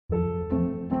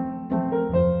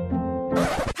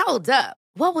Hold up.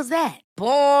 What was that?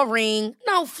 Boring.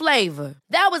 No flavor.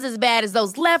 That was as bad as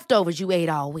those leftovers you ate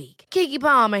all week. Keke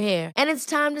Palmer here. And it's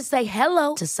time to say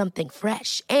hello to something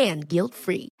fresh and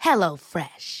guilt-free. Hello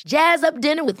Fresh. Jazz up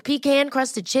dinner with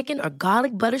pecan-crusted chicken or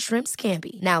garlic butter shrimp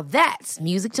scampi. Now that's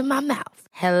music to my mouth.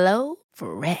 Hello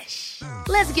Fresh.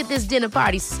 Let's get this dinner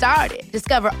party started.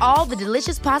 Discover all the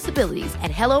delicious possibilities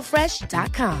at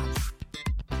hellofresh.com.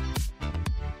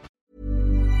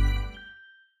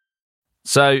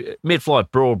 So, Mid-Flight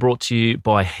Brawl brought to you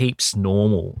by Heaps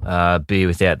Normal. Beer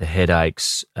without the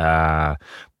headaches.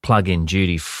 Plug-in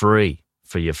duty-free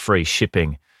for your free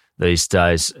shipping these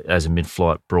days as a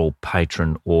Mid-Flight Brawl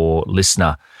patron or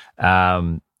listener. Dry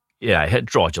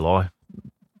July,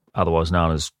 otherwise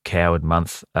known as Coward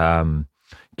Month.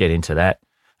 Get into that.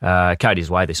 Cody's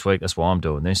away this week. That's why I'm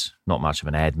doing this. Not much of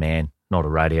an ad man, not a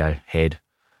radio head.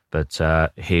 But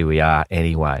here we are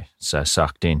anyway, so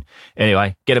sucked in.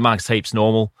 Anyway, get amongst Heaps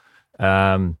Normal.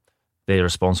 They're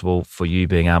responsible for you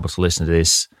being able to listen to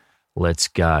this. Let's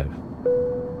go.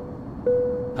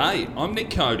 Hey, I'm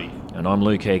Nick Cody. And I'm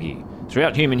Luke Heggie.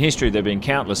 Throughout human history, there have been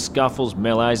countless scuffles,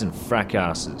 melees and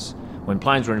fracasses. When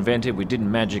planes were invented, we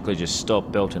didn't magically just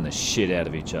stop belting the shit out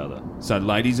of each other. So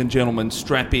ladies and gentlemen,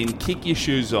 strap in, kick your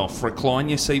shoes off, recline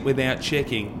your seat without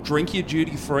checking, drink your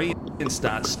duty-free and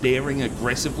start staring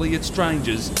aggressively at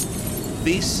strangers.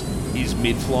 This is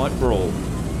Mid-Flight Brawl.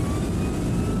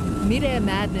 Mid-air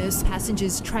madness,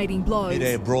 passengers trading blows.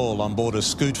 Mid-air brawl on board a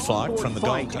Scoot flight from the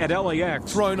Gold Coast. At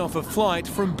LAX. Thrown off a flight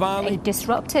from Bali. A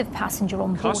disruptive passenger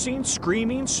on board. Cussing,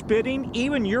 screaming, spitting,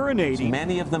 even urinating.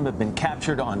 Many of them have been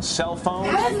captured on cell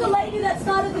phones. Where's the lady that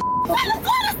started the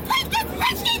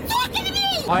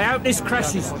I hope this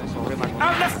crashes.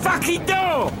 Out the fucking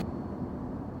door!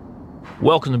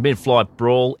 Welcome to Mid-Flight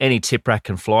Brawl. Any tip rack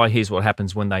can fly. Here's what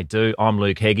happens when they do. I'm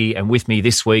Luke Heggie, and with me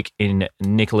this week in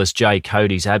Nicholas J.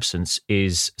 Cody's absence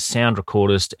is sound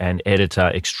recordist and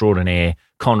editor extraordinaire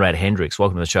Conrad Hendricks.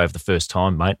 Welcome to the show for the first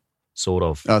time, mate. Sort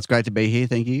of. Oh, it's great to be here.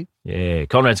 Thank you. Yeah,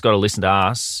 Conrad's got to listen to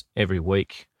us every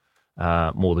week,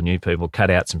 more than you people. Cut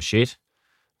out some shit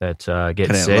that gets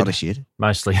Cut out said. A lot of shit.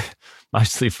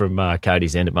 Mostly from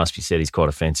Cody's end. It must be said he's quite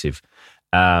offensive.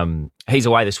 He's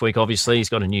away this week, obviously. He's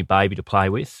got a new baby to play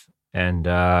with, and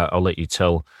I'll let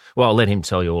him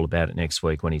tell you all about it next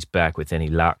week when he's back with any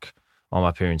luck. I'm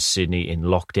up here in Sydney in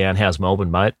lockdown. How's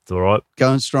Melbourne, mate? It's all right?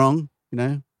 Going strong, you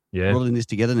know. Yeah. We're all in this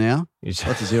together now.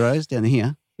 Lots of zeros down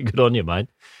here. Good on you, mate.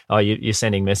 Oh, you're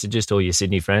sending messages to all your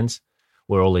Sydney friends?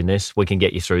 We're all in this. We can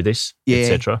get you through this,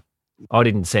 etc. I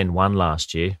didn't send one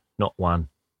last year, not one,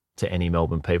 to any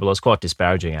Melbourne people. I was quite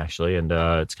disparaging, actually, and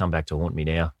it's come back to haunt me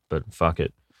now. But fuck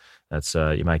it. That's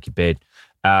you make your bed.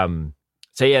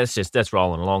 So yeah, that's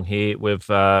rolling along here. We've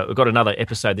got another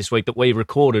episode this week that we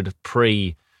recorded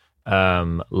pre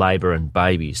labour and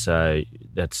baby, so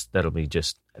that'll be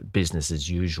just business as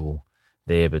usual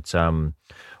there. But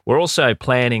we're also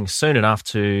planning soon enough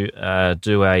to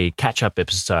do a catch-up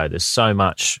episode. There's so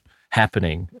much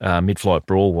happening mid-flight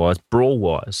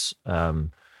brawl-wise.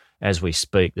 As we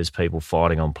speak, there's people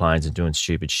fighting on planes and doing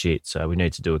stupid shit. So we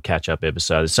need to do a catch-up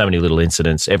episode. There's so many little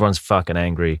incidents. Everyone's fucking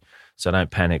angry. So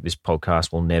don't panic. This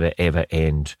podcast will never, ever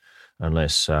end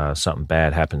unless something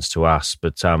bad happens to us.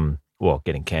 But,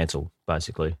 getting cancelled,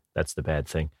 basically. That's the bad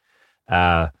thing.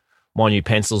 My new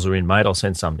pencils are in, mate. I'll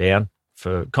send some down.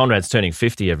 For Conrad's turning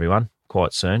 50, everyone,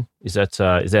 quite soon. Is that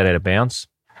out of bounds?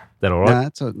 Is that all right? No,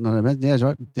 that's not bad. Yeah, that's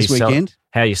right. This weekend.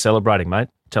 How are you celebrating, mate?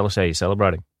 Tell us how you're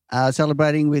celebrating.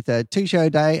 Celebrating with a 2-show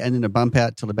day and then a bump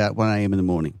out till about 1 a.m. in the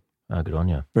morning. Oh, good on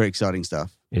you. Very exciting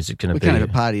stuff. Is it going to be? We can't have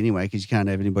a party anyway because you can't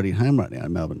have anybody at home right now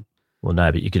in Melbourne. Well,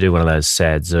 no, but you could do one of those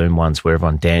sad Zoom ones where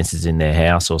everyone dances in their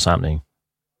house or something.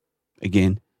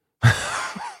 Again.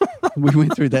 We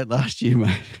went through that last year,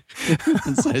 mate.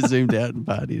 And so zoomed out and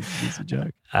partied. It's a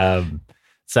joke.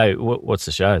 So what's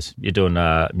the shows? You're doing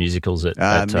musicals at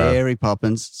Mary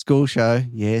Poppins, school show.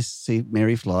 Yes, see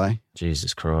Mary fly.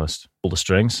 Jesus Christ. All the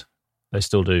strings. They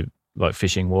still do like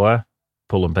fishing wire,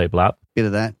 pulling people up. Bit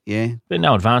of that, yeah. But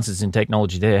no advances in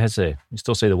technology there, has there? You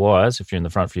still see the wires if you're in the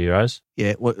front few rows.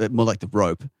 Yeah, more like the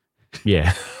rope.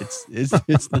 Yeah.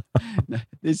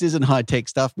 This isn't high-tech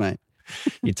stuff, mate.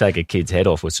 You take a kid's head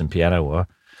off with some piano wire.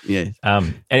 Yeah.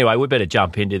 Anyway, we better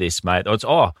jump into this, mate.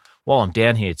 While I'm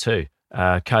down here too,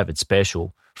 COVID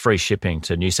special, free shipping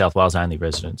to New South Wales only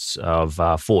residents of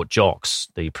Fort Jocks,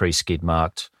 the pre-skid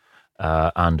marked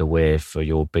underwear for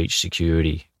your beach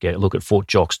security. Look at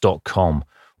fortjocks.com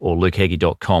or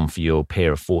lukeheggie.com for your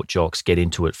pair of Fort Jocks. Get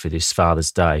into it for this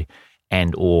Father's Day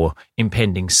and or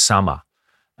impending summer.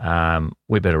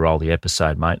 We better roll the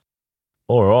episode, mate.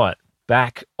 All right,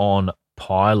 back on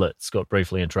pilots got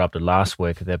briefly interrupted last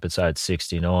week with episode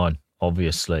 69.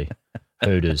 Obviously,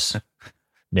 Hooters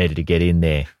needed to get in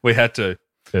there. We had to.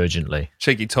 Urgently.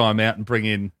 Cheeky time out and bring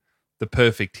in the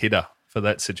perfect hitter for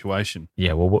that situation.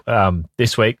 Yeah, well,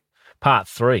 this week, part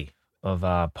 3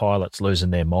 of pilots losing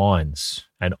their minds.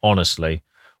 And honestly,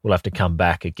 we'll have to come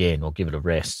back again or give it a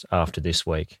rest after this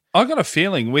week. I got a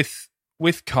feeling with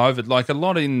COVID, like a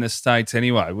lot in the States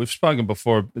anyway, we've spoken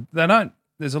before,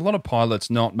 there's a lot of pilots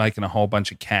not making a whole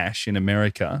bunch of cash in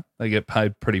America. They get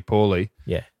paid pretty poorly.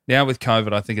 Yeah. Now with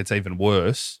COVID, I think it's even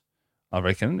worse. I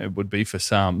reckon it would be for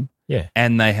some. Yeah.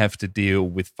 And they have to deal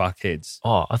with fuckheads.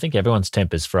 Oh, I think everyone's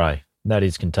temper's fray. That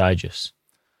is contagious.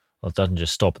 Well, it doesn't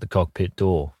just stop at the cockpit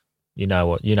door. You know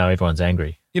what? You know everyone's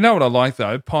angry. You know what I like,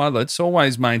 though? Pilots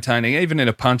always maintaining, even in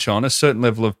a punch-on, a certain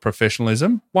level of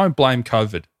professionalism. Won't blame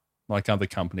COVID like other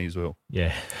companies will.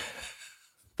 Yeah.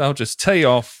 They'll just tee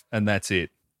off and that's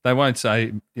it. They won't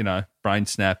say, brain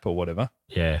snap or whatever.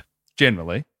 Yeah.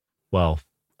 Generally. Well,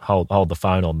 hold the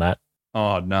phone on that.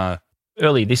 Oh, no.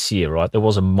 Early this year, right, there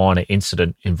was a minor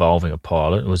incident involving a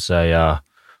pilot. It was a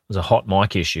hot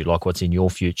mic issue, like what's in your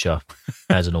future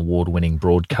as an award-winning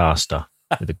broadcaster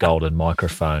with a golden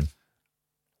microphone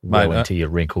well into your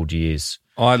wrinkled years.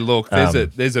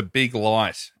 There's a big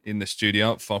light in the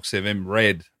studio at Fox FM,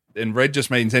 red. And red just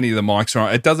means any of the mics are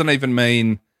on. It doesn't even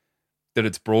mean that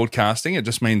it's broadcasting. It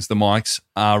just means the mics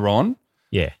are on.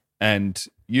 Yeah. And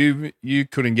you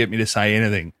couldn't get me to say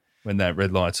anything when that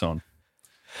red light's on.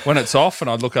 When it's off and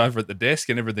I look over at the desk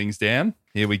and everything's down,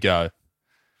 here we go.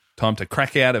 Time to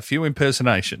crack out a few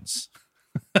impersonations.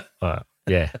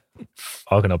 Yeah.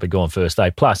 I cannot be going first day.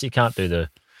 Plus, you can't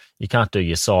do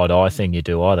your side eye thing you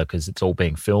do either because it's all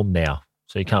being filmed now.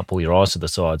 So you can't pull your eyes to the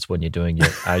sides when you're doing your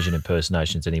Asian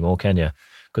impersonations anymore, can you?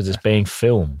 Because it's being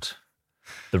filmed.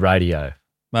 The radio.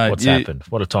 Mate, what's happened?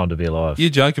 What a time to be alive. You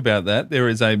joke about that. There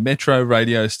is a metro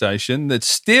radio station that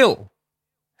still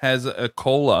has a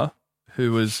caller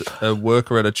who was a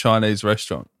worker at a Chinese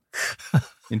restaurant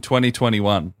in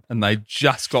 2021, and they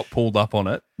just got pulled up on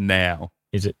it now.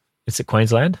 Is it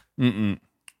Queensland? Mm-mm.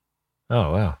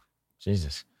 Oh, wow.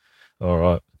 Jesus. All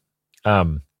right.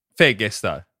 Fair guess,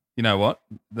 though. You know what?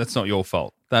 That's not your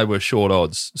fault. They were short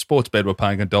odds. Sportsbet were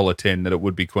paying $1.10 that it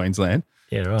would be Queensland.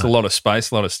 Yeah, right. It's a lot of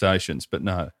space, a lot of stations, but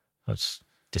no. I was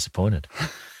disappointed.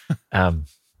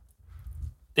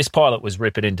 This pilot was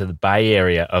ripping into the Bay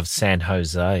Area of San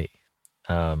Jose.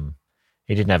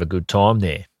 He didn't have a good time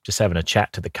there, just having a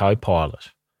chat to the co-pilot,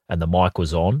 and the mic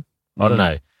was on. I don't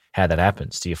know how that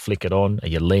happens. Do you flick it on? Are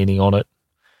you leaning on it?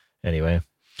 Anyway,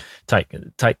 take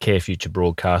care, future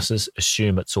broadcasters.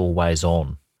 Assume it's always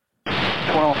on.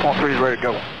 21.3 is ready to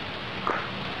go.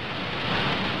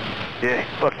 Yeah,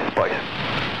 fuck this place.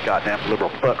 Goddamn liberal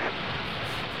fucks.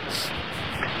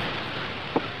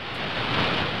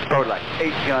 Probably like 8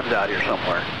 guns out here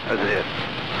somewhere. That's it.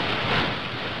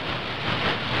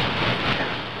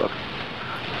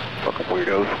 Fucking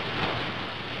weirdos.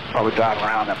 Probably driving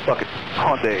around that fucking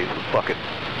Hyundais with fucking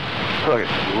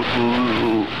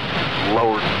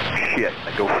lowered shit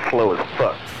that go slow as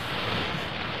fuck.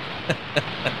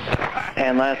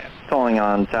 And last calling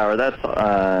on tower, that's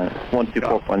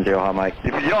 124.0 hot mic.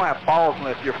 If you don't have balls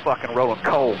unless you're fucking rolling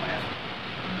coal, man.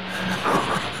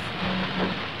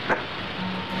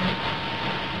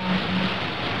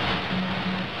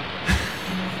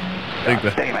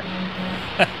 God damn it.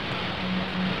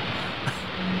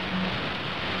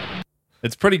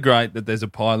 It's pretty great that there's a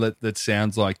pilot that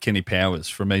sounds like Kenny Powers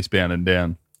from Eastbound and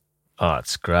Down. Oh,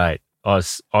 it's great.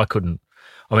 There's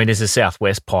a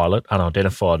Southwest pilot,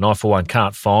 unidentified, and I, for one,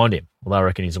 can't find him. Well, I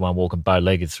reckon he's the one walking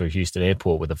bow-legged through Houston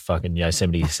Airport with a fucking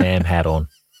Yosemite Sam hat on.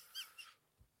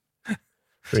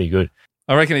 Pretty good.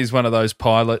 I reckon he's one of those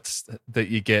pilots that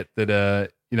you get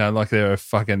that, like they're a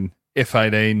fucking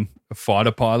F-18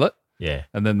 fighter pilot. Yeah.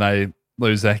 And then they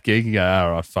lose that gig and go,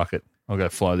 all right, fuck it. I'll go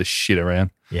fly this shit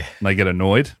around. Yeah. And they get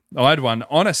annoyed. I had one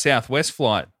on a Southwest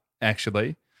flight,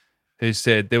 actually, who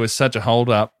said there was such a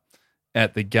hold-up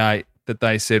at the gate that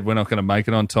they said, we're not going to make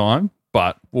it on time,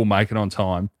 but we'll make it on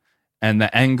time. And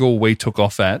the angle we took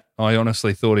off at, I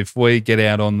honestly thought if we get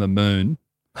out on the moon,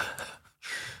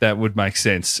 that would make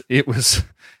sense.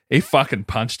 He fucking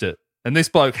punched it. And this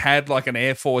bloke had like an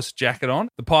Air Force jacket on.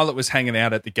 The pilot was hanging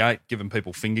out at the gate giving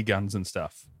people finger guns and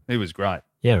stuff. He was great.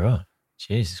 Yeah, right.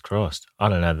 Jesus Christ. I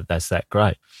don't know that that's that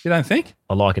great. You don't think?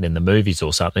 I like it in the movies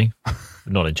or something. I'm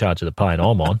not in charge of the plane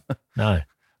I'm on. No.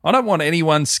 I don't want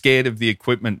anyone scared of the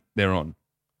equipment they're on.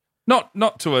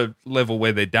 Not to a level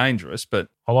where they're dangerous, but...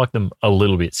 I like them a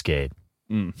little bit scared.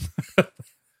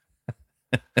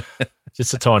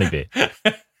 Just a tiny bit.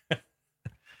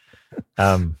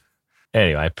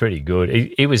 Anyway, pretty good.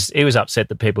 He was upset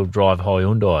that people drive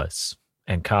Hyundais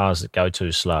and cars that go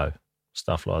too slow,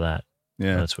 stuff like that.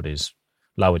 Yeah. That's what it is.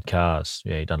 Lowered cars.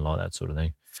 Yeah, he doesn't like that sort of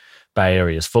thing. Bay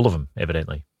Area's full of them,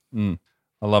 evidently. I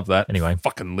love that. Anyway.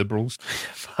 Fucking liberals.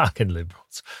 Fucking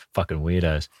liberals. Fucking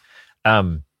weirdos.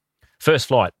 First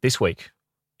flight this week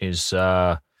is, you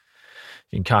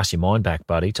can cast your mind back,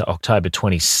 buddy, to October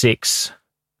 26,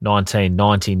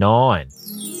 1999.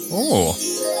 Oh.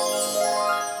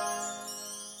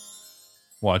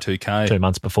 Y2K. 2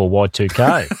 months before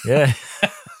Y2K. Yeah.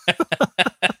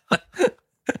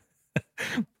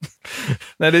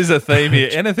 That is a theme here.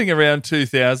 Anything around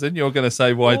 2000, you're going to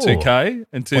say Y2K,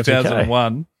 and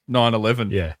 2001,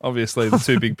 9/11. Yeah. Obviously, the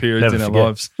two big periods in our forget.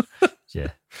 lives. Yeah.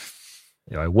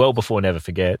 Anyway, well before never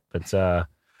forget, but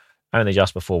only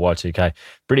just before Y2K.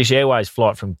 British Airways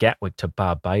flight from Gatwick to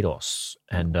Barbados,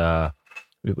 and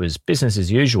it was business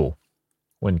as usual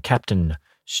when Captain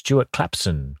Stuart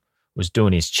Clapson was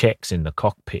doing his checks in the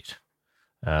cockpit.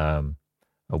 A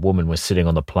woman was sitting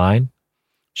on the plane.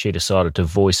 She decided to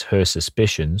voice her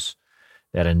suspicions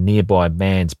that a nearby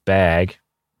man's bag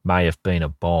may have been a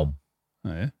bomb.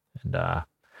 Oh, yeah. And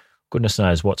goodness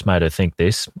knows what's made her think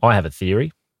this. I have a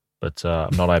theory, but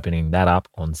I'm not opening that up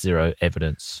on zero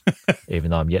evidence,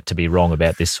 even though I'm yet to be wrong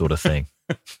about this sort of thing.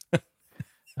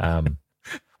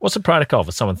 What's the protocol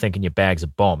for someone thinking your bag's a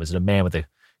bomb? Is it a man with a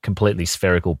completely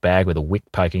spherical bag with a wick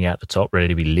poking out the top, ready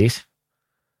to be lit?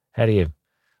 How do you...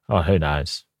 Oh, who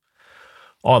knows?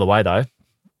 Either way, though,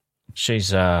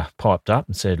 she's piped up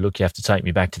and said, look, you have to take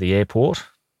me back to the airport.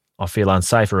 I feel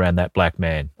unsafe around that black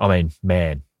man. I mean,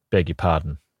 man, beg your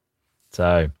pardon.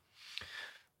 So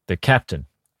the captain,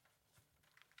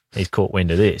 he's caught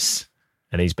wind of this,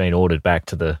 and he's been ordered back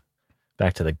to the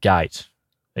gate.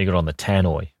 He got on the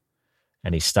tannoy,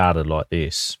 and he started like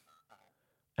this,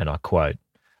 and I quote,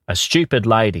 "A stupid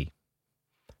lady."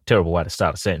 Terrible way to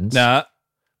start a sentence. Nah,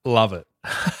 love it.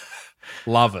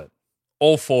 Love it.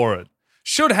 All for it.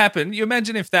 Should happen. You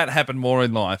imagine if that happened more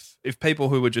in life, if people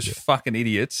who were just fucking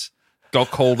idiots got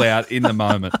called out in the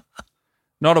moment.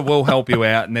 Not a we'll help you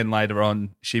out, and then later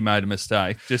on she made a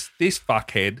mistake. Just this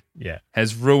fuckhead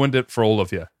has ruined it for all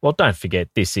of you. Well, don't forget,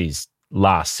 this is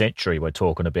last century we're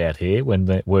talking about here, when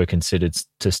there were considered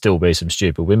to still be some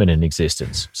stupid women in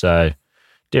existence. So,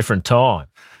 different time.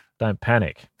 Don't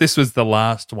panic. This was the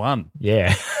last one.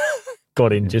 Yeah.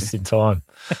 Got in just in time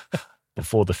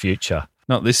before the future.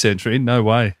 Not this century, no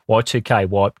way. Y2K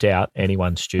wiped out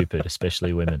anyone stupid,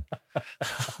 especially women.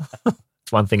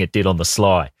 It's one thing it did on the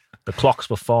sly. The clocks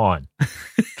were fine.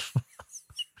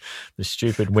 The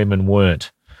stupid women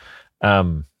weren't.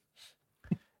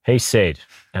 He said,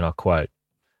 and I quote,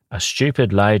 "A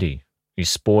stupid lady is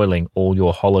spoiling all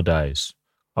your holidays.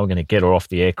 I'm going to get her off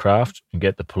the aircraft and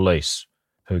get the police,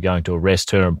 who are going to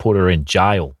arrest her and put her in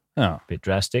jail." Oh. Bit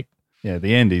drastic. Yeah,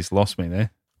 the Andes lost me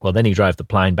there. Well, then he drove the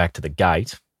plane back to the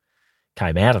gate,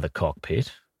 came out of the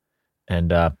cockpit,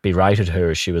 and berated her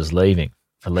as she was leaving,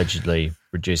 allegedly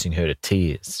reducing her to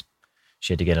tears.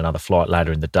 She had to get another flight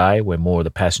later in the day where more of the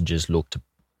passengers looked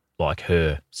like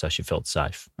her, so she felt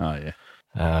safe. Oh, yeah.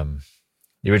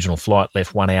 The original flight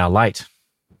left 1 hour late.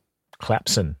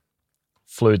 Clapson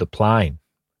flew the plane,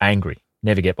 angry.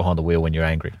 Never get behind the wheel when you're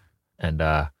angry. And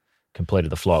completed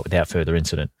the flight without further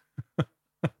incident.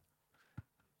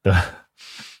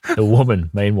 The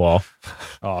woman, meanwhile,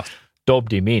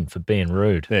 dobbed him in for being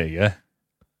rude. There you go.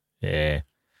 Yeah.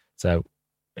 So,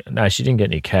 no, she didn't get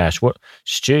any cash. What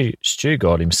Stu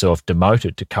got himself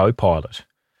demoted to co-pilot,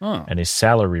 and his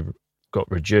salary got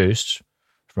reduced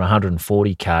from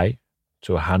 140K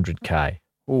to 100K.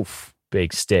 Oof.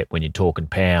 Big step when you're talking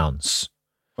pounds.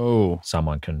 Oh.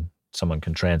 Someone can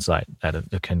translate that,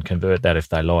 can convert that if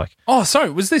they like. Oh, sorry,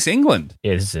 was this England?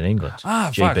 Yeah, this is in England. Ah,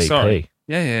 GBP. fuck, sorry.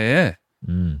 Yeah.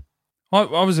 Mm. I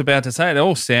was about to say, it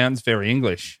all sounds very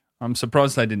English. I'm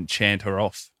surprised they didn't chant her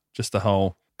off. Just the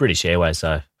whole... British Airways,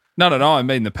 though. No, I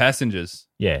mean the passengers.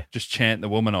 Yeah. Just chant the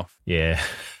woman off. Yeah.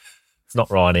 It's not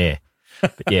Ryanair.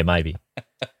 But yeah, maybe.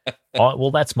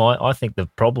 I think the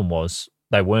problem was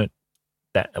there weren't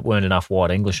enough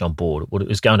white English on board. It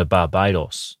was going to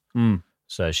Barbados. Mm.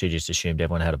 So she just assumed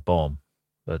everyone had a bomb.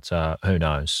 But who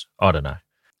knows? I don't know.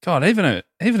 God, even her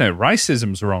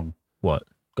racism's wrong. What?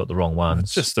 Got the wrong ones?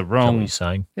 It's just the Is that wrong... what you're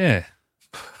saying? Yeah.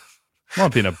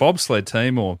 Might be in a bobsled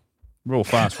team or real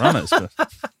fast runners. But...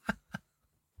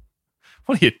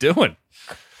 What are you doing?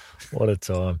 What a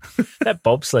time. That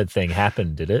bobsled thing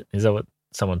happened, did it? Is that what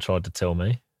someone tried to tell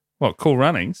me? What, Cool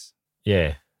Runnings?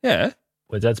 Yeah. Yeah.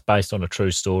 Well, that's based on a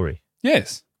true story.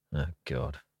 Yes. Oh,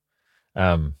 God.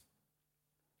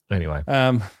 Anyway.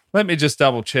 Let me just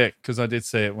double check, because I did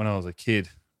see it when I was a kid.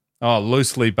 Oh,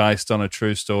 loosely based on a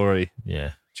true story.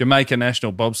 Yeah. Jamaica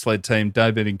national bobsled team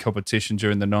debuted in competition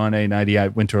during the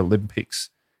 1988 Winter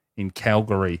Olympics in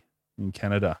Calgary, in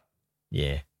Canada.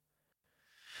 Yeah.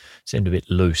 Seemed a bit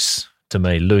loose to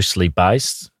me. Loosely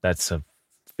based. That's a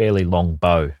fairly long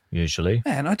bow, usually.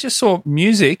 Man, I just saw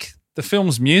music, the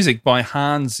film's music by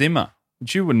Hans Zimmer,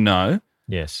 which you wouldn't know.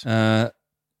 Yes.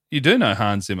 You do know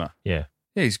Hans Zimmer. Yeah.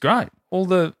 Yeah, he's great. All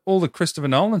the Christopher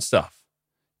Nolan stuff.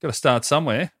 Got to start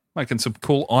somewhere. Making some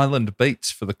cool island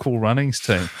beats for the Cool Runnings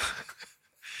team.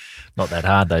 Not that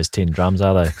hard, those tin drums,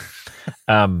 are they?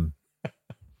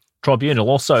 Tribunal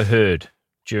also heard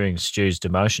during Stu's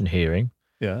demotion hearing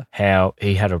how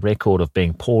he had a record of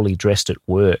being poorly dressed at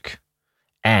work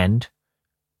and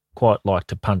quite liked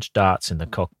to punch darts in the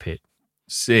cockpit.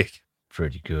 Sick.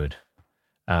 Pretty good.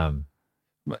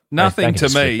 Nothing to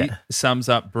me sums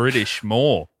up British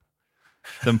more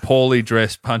than poorly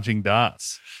dressed punching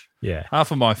darts. Yeah. Half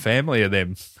of my family are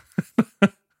them. Do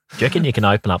you reckon you can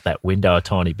open up that window a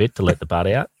tiny bit to let the butt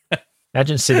out?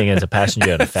 Imagine sitting as a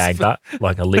passenger and a fag butt,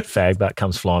 like a lit fag butt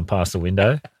comes flying past the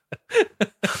window.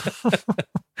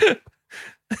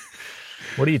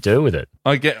 What do you do with it?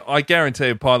 I guarantee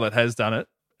a pilot has done it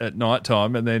at night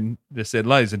time and then just said,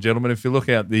 ladies and gentlemen, if you look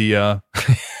out the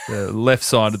left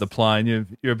side of the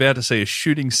plane, you're about to see a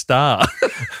shooting star.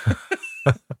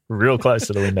 Real close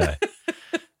to the window.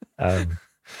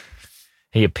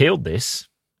 He appealed this,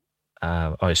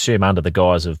 I assume, under the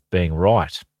guise of being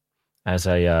right, as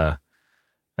a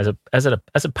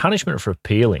punishment for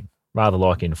appealing, rather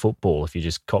like in football. If you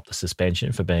just cop the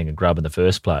suspension for being a grub in the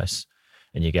first place,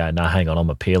 and you go, "No, hang on, I'm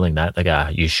appealing that." They go,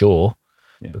 "Are you sure?"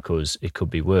 Yeah. Because it could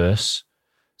be worse.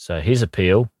 So his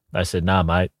appeal, they said, "No,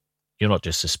 mate, you're not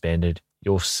just suspended,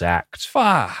 you're sacked."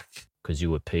 Fuck, because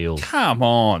you appealed. Come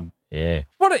on. Yeah.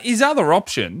 What his other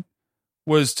option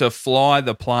was to fly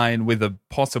the plane with a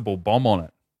possible bomb on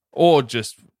it, or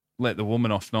just let the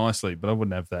woman off nicely, but I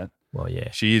wouldn't have that. Well,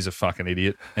 yeah. She is a fucking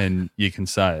idiot, and you can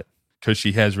say it, because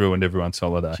she has ruined everyone's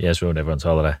holiday. She has ruined everyone's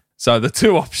holiday. So the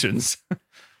two options,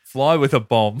 fly with a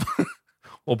bomb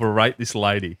or berate this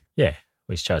lady. Yeah,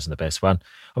 he's chosen the best one.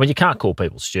 I mean, you can't call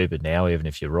people stupid now, even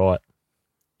if you're right.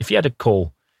 If you had to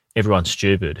call everyone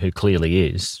stupid, who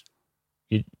clearly is,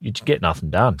 you'd get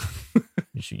nothing done.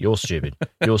 You're stupid.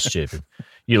 You're stupid.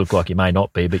 You look like you may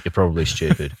not be, but you're probably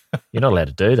stupid. You're not allowed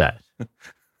to do that. If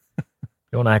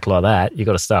you want to act like that, you've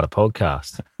got to start a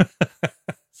podcast.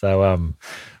 So,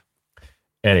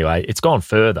 anyway, it's gone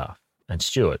further, and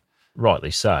Stuart,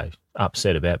 rightly so,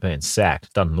 upset about being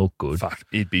sacked. Doesn't look good. Fuck,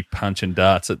 he'd be punching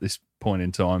darts at this point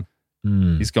in time.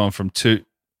 He's gone from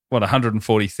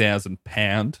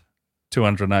 £140,000,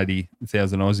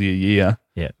 280,000 Aussie a year,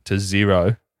 to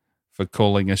zero for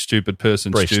calling a stupid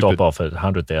person brief stupid. Stop off at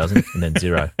 100,000 and then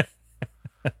zero.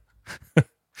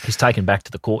 He's taken back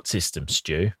to the court system,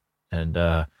 Stu, and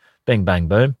bing, bang,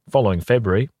 boom. Following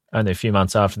February, only a few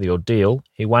months after the ordeal,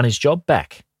 he won his job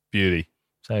back. Beauty.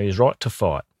 So he's right to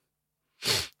fight.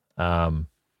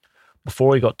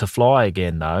 Before he got to fly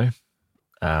again, though,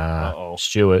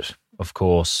 Stuart, of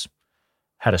course,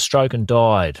 had a stroke and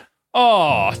died.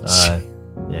 Oh,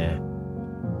 yeah.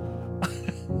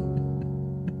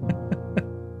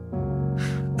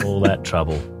 All that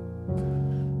trouble.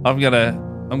 I'm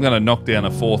gonna knock down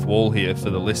a fourth wall here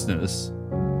for the listeners.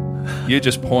 You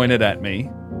just pointed at me,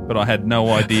 but I had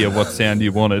no idea what sound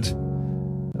you wanted.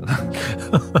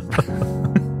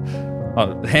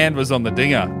 Hand was on the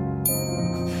dinger,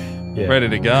 ready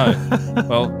to go.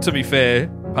 Well, to be fair,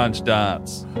 punch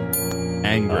darts,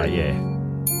 angry,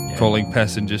 calling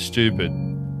passengers stupid,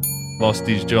 lost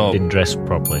his job, didn't dress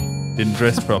properly,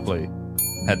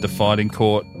 had to fight in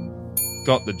court,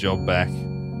 got the job back,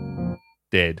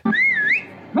 dead.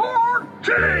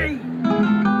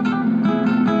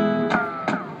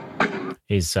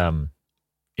 His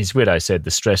widow said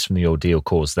the stress from the ordeal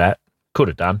caused that. Could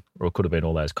have done, or it could have been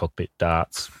all those cockpit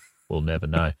darts. We'll never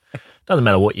know. Doesn't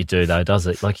matter what you do, though, does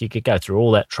it? Like, you could go through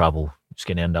all that trouble. You're just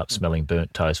going to end up smelling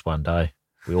burnt toast one day.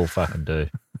 We all fucking do.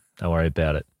 Don't worry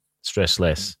about it. Stress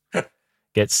less.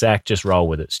 Get sacked, just roll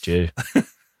with it, Stu.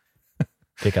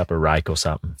 Pick up a rake or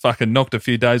something. Fucking knocked a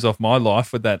few days off my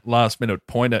life with that last-minute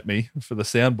point at me for the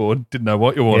soundboard. Didn't know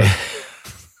what you wanted.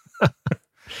 Yeah.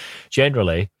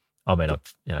 Generally, I mean, I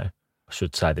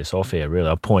should say this off here, really.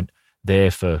 I point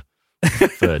there for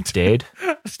dead,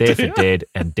 there for dead,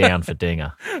 and down for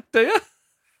dinger. Do you?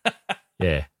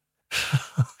 Yeah.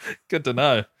 Good to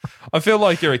know. I feel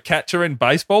like you're a catcher in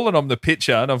baseball and I'm the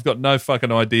pitcher and I've got no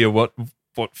fucking idea what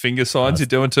finger signs you're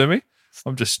doing to me.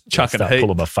 I'm just chucking heat.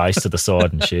 Pulling my face to the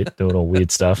side and shit, doing all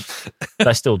weird stuff.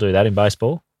 They still do that in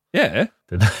baseball? Yeah.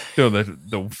 Did they? Doing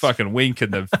the fucking wink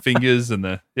and the fingers and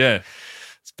the, yeah.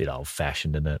 It's a bit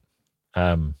old-fashioned, isn't it?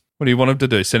 What do you want him to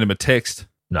do? Send him a text?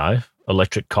 No,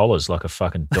 electric collars like a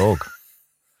fucking dog.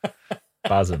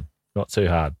 Buzzing. Not too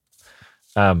hard.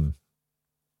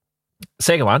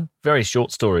 Second one, very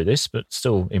short story this, but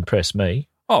still impressed me.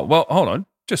 Oh, well, hold on.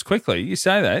 Just quickly, you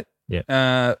say that.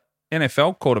 Yeah.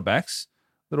 NFL quarterbacks,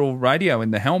 little radio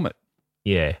in the helmet,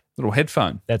 Yeah. little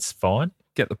headphone. That's fine.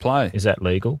 Get the play. Is that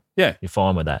legal? Yeah. You're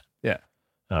fine with that? Yeah.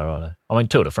 All right. I mean,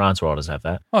 Tour de France riders have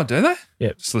that. Oh, do they?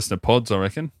 Yeah. Just listen to pods, I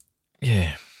reckon.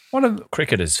 Yeah. What are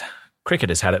Cricketers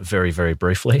had it very, very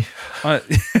briefly.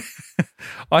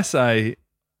 I say,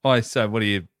 what do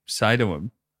you say to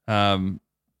them?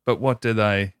 But what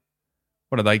are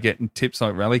they getting tips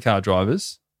like rally car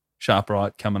drivers? Sharp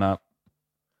right coming up,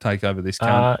 take over this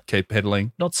car, keep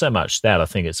pedaling. Not so much that. I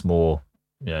think it's more,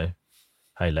 hey,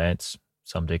 Lance,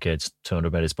 some dickhead's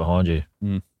 200 metres behind you.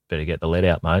 Better get the lead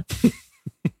out, mate.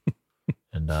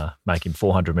 And make him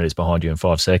 400 metres behind you in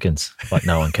 5 seconds, like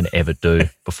no one can ever do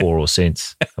before or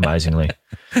since, amazingly.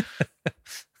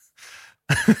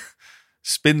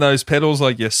 Spin those pedals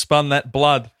like you spun that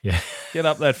blood. Yeah. Get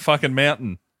up that fucking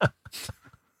mountain.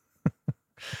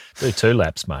 Do 2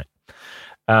 laps, mate.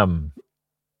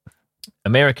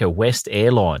 America West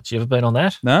Airlines. You ever been on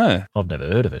that? No. I've never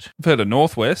heard of it. I've heard of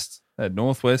Northwest. They had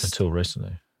Northwest. Until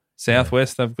recently.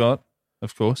 Southwest they've got,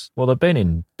 of course. Well, they've been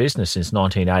in business since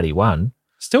 1981.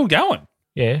 Still going.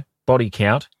 Yeah. Body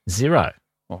count, 0.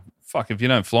 Well, fuck, if you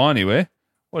don't fly anywhere.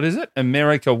 What is it?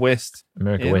 America West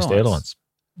Airlines.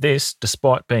 This,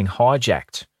 despite being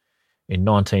hijacked in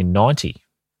 1990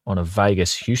 on a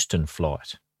Vegas-Houston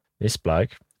flight. This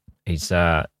bloke, he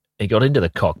got into the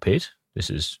cockpit.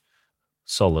 This is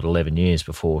solid 11 years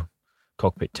before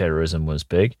cockpit terrorism was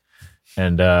big.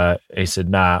 And he said,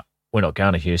 nah, we're not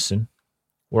going to Houston.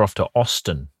 We're off to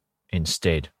Austin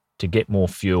instead to get more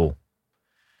fuel.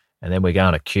 And then we're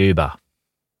going to Cuba.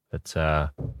 But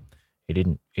he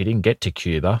didn't get to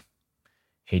Cuba.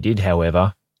 He did,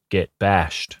 however, get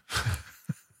bashed.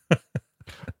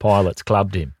 Pilots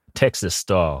clubbed him, Texas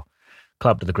style.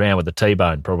 Clubbed to the ground with a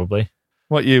T-bone, probably.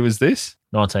 What year was this?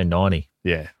 1990.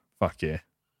 Yeah, fuck yeah.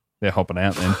 They're hopping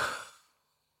out then.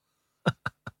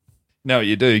 No, what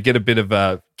you do, get a bit of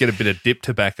dip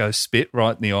tobacco spit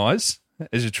right in the eyes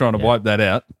as you're trying to wipe that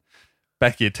out.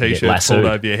 Back of your T-shirt pulled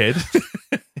over your head.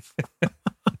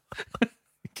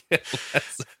 Get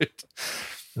lassoed.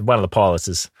 One of the pilots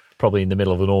is probably in the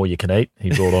middle of an all-you-can-eat. He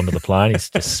brought onto the plane. He's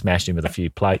just smashed him with a few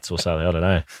plates or something. I don't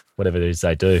know. Whatever it is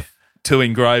they do. 2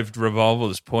 engraved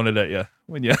revolvers pointed at you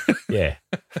when you... Yeah.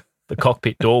 The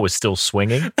cockpit door was still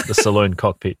swinging. The saloon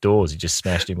cockpit doors. He just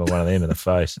smashed him with one of them in the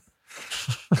face.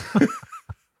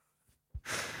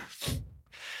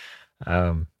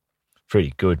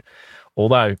 Pretty good.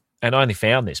 Although, and I only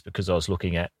found this because I was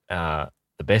looking at the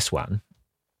best one.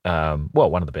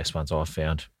 One of the best ones I've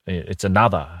found. It's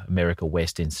another America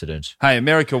West incident. Hey,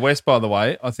 America West, by the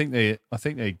way, I think they're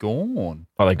gone.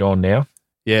 Are they gone now?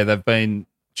 Yeah, they've been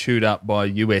chewed up by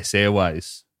US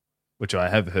Airways, which I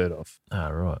have heard of. Oh,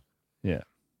 right. Yeah.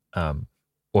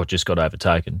 Or just got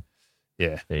overtaken.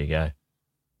 Yeah. There you go.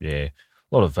 Yeah. A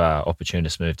lot of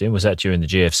opportunists moved in. Was that during the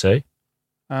GFC?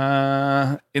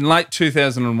 In late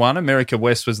 2001, America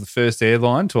West was the first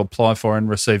airline to apply for and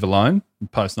receive a loan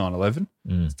post 9/11.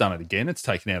 It's done it again. It's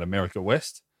taken out America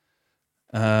West.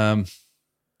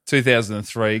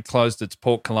 2003 closed its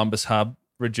Port Columbus hub,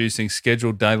 reducing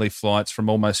scheduled daily flights from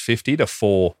almost 50 to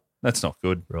 4. That's not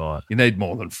good. Right. You need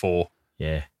more than 4.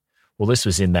 Yeah. Well, this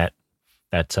was in that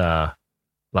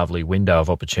lovely window of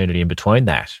opportunity in between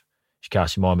that. If you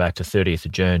cast your mind back to 30th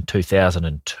of June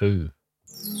 2002.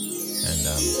 And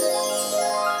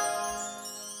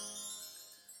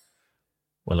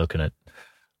we're looking at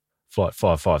Flight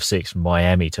 556 from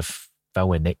Miami to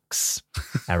Phoenix,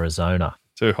 Arizona.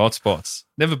 2 hotspots.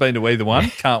 Never been to either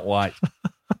one. Can't wait.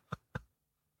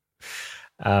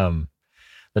 The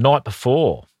night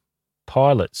before,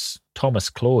 pilots Thomas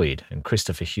Cloyd and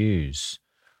Christopher Hughes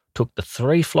took the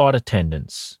 3 flight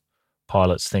attendants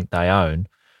pilots think they own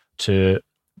to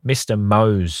Mr.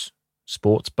 Moe's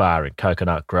sports bar in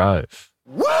Coconut Grove.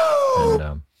 Woo!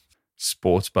 And,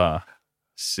 sports bar.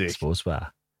 Sick. Sports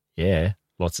bar. Yeah,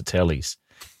 lots of tellies.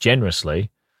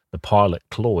 Generously, the pilot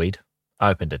Cloyd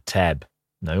opened a tab.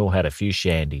 And they all had a few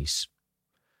shandies.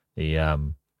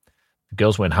 The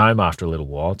girls went home after a little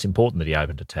while. It's important that he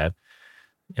opened a tab.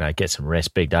 Get some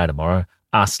rest. Big day tomorrow.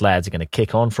 Us lads are going to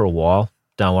kick on for a while.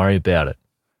 Don't worry about it.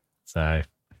 So,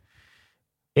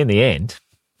 in the end,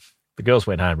 the girls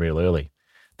went home real early.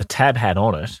 The tab had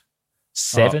on it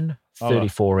 7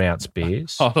 34-ounce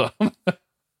beers. Hold on.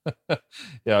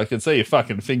 Yeah, I can see your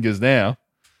fucking fingers now.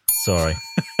 Sorry.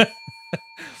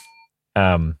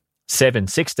 7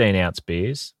 16-ounce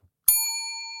beers.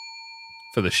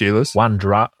 For the Sheilas. One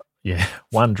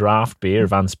draft beer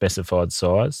of unspecified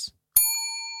size.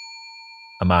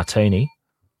 A martini.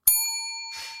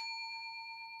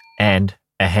 And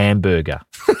a hamburger.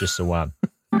 Just the one.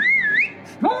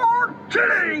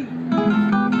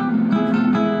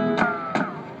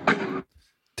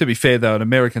 To be fair, though, an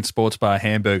American sports bar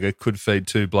hamburger could feed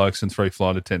 2 blokes and 3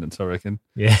 flight attendants, I reckon.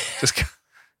 Yeah. Just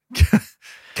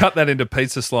cut that into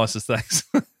pizza slices, thanks.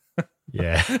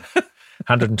 Yeah.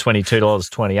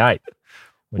 $122.28,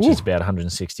 which is about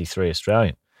 163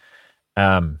 Australian.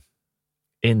 In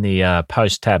the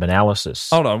post-tab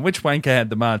analysis. Hold on, which wanker had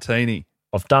the martini?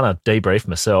 I've done a debrief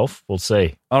myself. We'll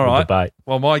see. All right. Debate.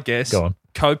 Well, my guess, Go on.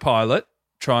 co-pilot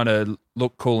trying to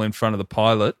look cool in front of the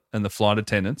pilot and the flight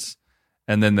attendants,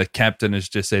 and then the captain has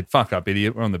just said, fuck up,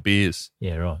 idiot, we're on the beers.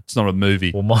 Yeah, right. It's not a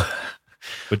movie. Well,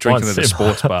 we're drinking at a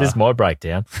sports bar. This is my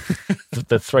breakdown.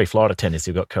 The 3 flight attendants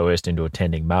who got coerced into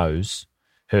attending Moe's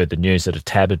heard the news that a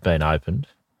tab had been opened.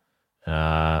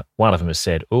 One of them has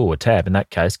said, a tab. In that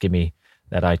case, give me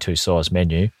that A2 size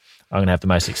menu. I'm going to have the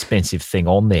most expensive thing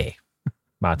on there.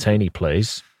 Martini,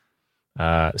 please.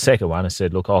 The second one has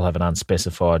said, look, I'll have an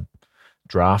unspecified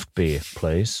draft beer,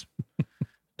 please.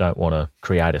 Don't want to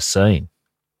create a scene.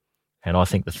 And I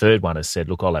think the third one has said,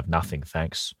 look, I'll have nothing,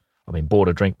 thanks. I've been bought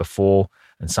a drink before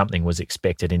and something was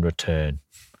expected in return.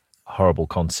 A horrible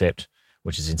concept,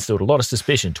 which has instilled a lot of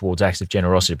suspicion towards acts of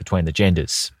generosity between the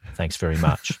genders. Thanks very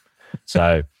much.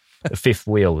 So the fifth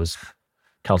wheel has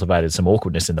cultivated some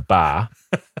awkwardness in the bar.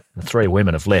 The 3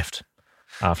 women have left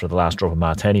after the last drop of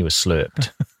martini was slurped.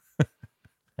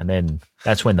 And then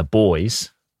that's when the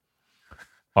boys,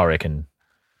 I reckon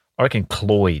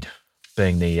Cloyd,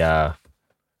 being the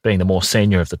more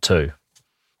senior of the two,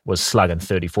 was slugging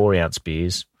 34-ounce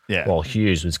beers, while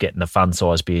Hughes was getting the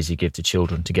fun-sized beers you give to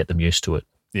children to get them used to it.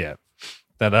 Yeah.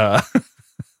 That's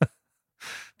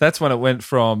when it went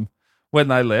from, when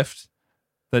they left,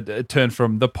 that it turned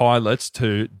from the pilots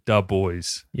to the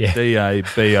boys. Yeah.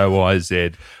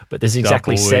 DABOIZ. But there's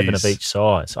exactly 7 of each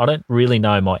size. I don't really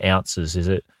know my ounces. Is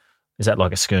that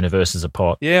like a schooner versus a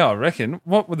pot? Yeah, I reckon.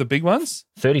 What were the big ones?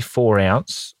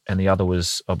 34-ounce, and the other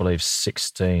was, I believe,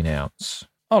 16-ounce.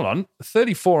 Hold on.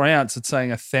 34-ounce, it's saying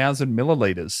 1,000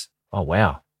 millilitres. Oh,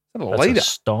 wow. Is that a That's litre? a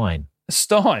stein. A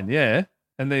stein, yeah.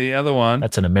 And the other one,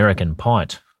 That's an American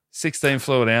pint. 16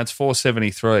 fluid ounce,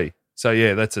 473. So,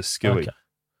 yeah, that's a skewy. Okay.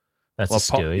 That's a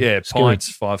skewy. Skewy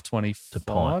pints, 525,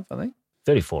 pint. I think.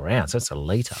 34-ounce, that's a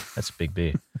litre. That's a big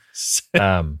beer.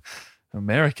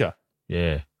 America.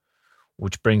 Yeah.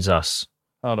 Which brings us...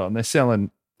 Hold on. They're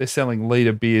selling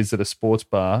litre beers at a sports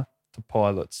bar to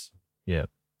pilots. Yeah.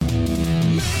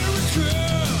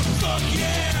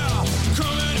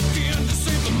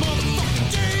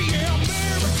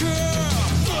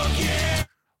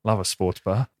 Love a sports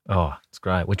bar. Oh, it's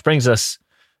great. Which brings us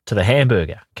to the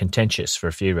hamburger. Contentious for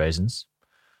a few reasons.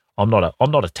 I'm not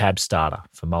a tab starter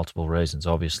for multiple reasons,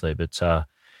 obviously, but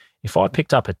if I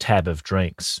picked up a tab of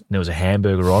drinks and there was a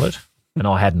hamburger on it and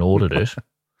I hadn't ordered it,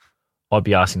 I'd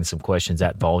be asking some questions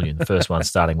at volume. The first one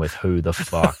starting with, who the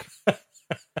fuck?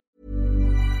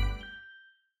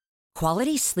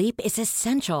 Quality sleep is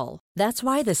essential. That's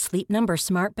why the Sleep Number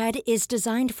Smart Bed is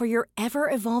designed for your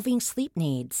ever-evolving sleep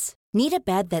needs. Need a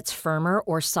bed that's firmer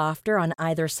or softer on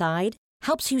either side?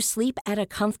 Helps you sleep at a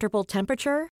comfortable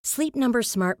temperature? Sleep Number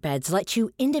Smart Beds let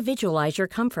you individualize your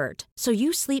comfort so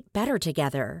you sleep better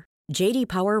together. J.D.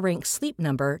 Power ranks Sleep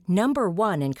Number number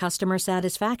 1 in customer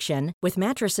satisfaction with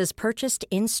mattresses purchased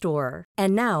in-store.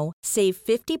 And now, save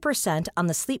 50% on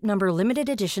the Sleep Number Limited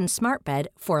Edition Smart Bed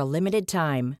for a limited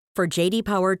time. For J.D.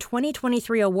 Power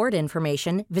 2023 award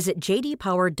information, visit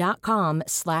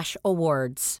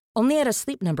jdpower.com/awards. Only at a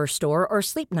Sleep Number store or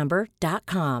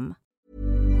sleepnumber.com.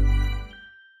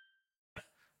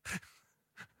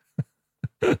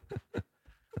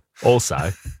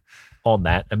 Also, on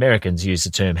that, Americans use the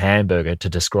term hamburger to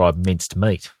describe minced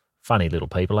meat. Funny little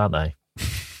people, aren't they?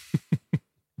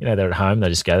 They're at home, they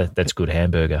just go, that's good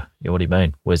hamburger. Yeah, what do you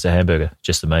mean? Where's the hamburger?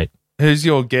 Just the meat. Who's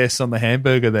your guess on the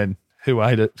hamburger then? Who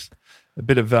ate it? A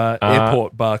bit of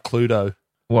airport bar Cluedo.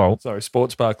 Well, sorry,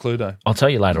 sports bar Cluedo. I'll tell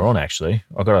you later on. Actually,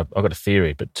 I got a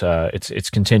theory, but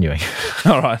it's continuing.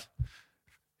 All right.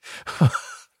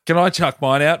 Can I chuck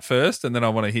mine out first, and then I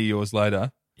want to hear yours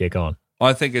later? Yeah, go on.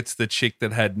 I think it's the chick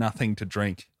that had nothing to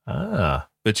drink. But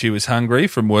she was hungry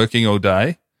from working all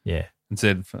day. Yeah, and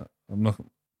said, I don't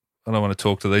want to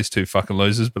talk to these 2 fucking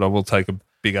losers, but I will take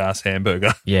big ass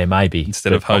hamburger. Yeah, maybe.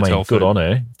 Instead of hotel food. Good on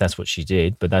her. That's what she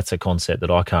did, but that's a concept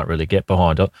that I can't really get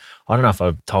behind. I don't know if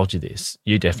I've told you this.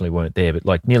 You definitely weren't there, but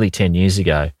like nearly 10 years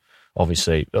ago,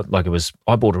 obviously, like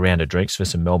I bought a round of drinks for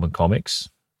some Melbourne comics,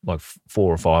 like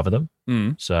 4 or 5 of them.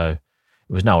 So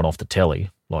it was no one off the telly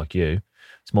like you.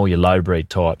 It's more your low-breed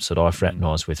types that I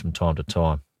fraternise with from time to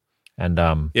time. And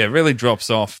yeah, it really drops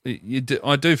off.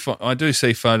 I do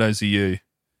see photos of you.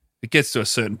 It gets to a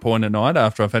certain point at night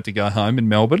after I've had to go home in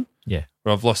Melbourne. Yeah.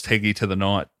 Where I've lost Heggie to the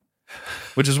night,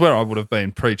 which is where I would have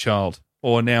been pre-child,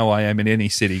 or now I am in any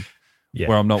city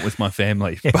where I'm not with my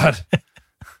family. But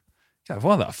God,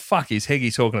 why the fuck is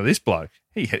Heggie talking to this bloke?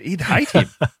 He'd hate him.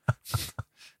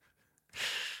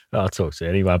 I'll talk to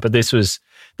anyone. But this was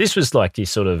like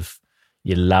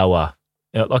your lower,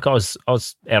 like I was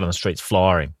out on the streets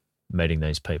flying, meeting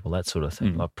these people, that sort of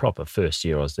thing. Like proper first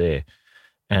year I was there.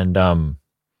 And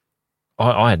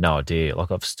I had no idea.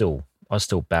 Like I was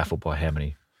still baffled by how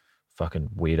many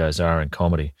fucking weirdos are in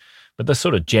comedy. But the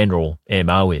sort of general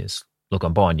MO is, look,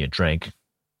 I'm buying you a drink,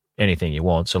 anything you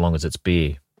want, so long as it's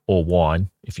beer or wine,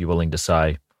 if you're willing to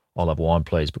say, I'll have wine,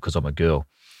 please, because I'm a girl.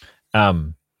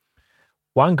 One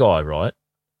guy, right,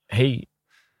 he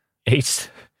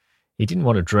didn't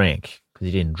want to drink because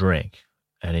he didn't drink.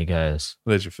 And he goes,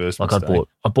 well, there's your first like mistake.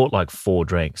 I bought like 4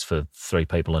 drinks for 3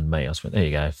 people and me. I went, there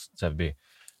you go, let's have a beer.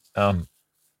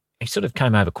 He sort of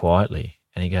came over quietly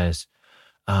and he goes,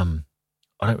 I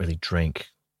don't really drink,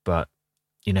 but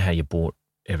you know how you bought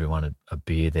everyone a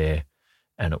beer there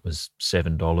and it was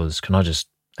 $7. Can I just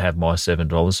have my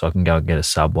 $7 so I can go and get a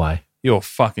Subway? You're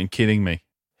fucking kidding me.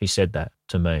 He said that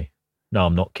to me. No,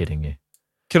 I'm not kidding you.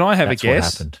 Can I have That's a guess?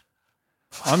 What happened.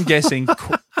 I'm guessing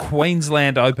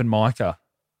Queensland open micer.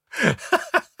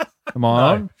 Am I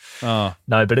on? Oh.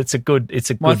 No, but it's a good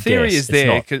My theory guess. is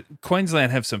there because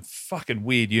Queensland have some fucking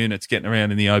weird units getting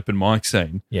around in the open mic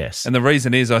scene. Yes. And the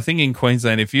reason is, I think in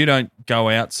Queensland, if you don't go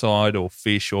outside or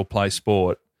fish or play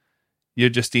sport, you're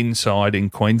just inside in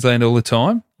Queensland all the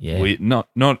time. Yeah. Not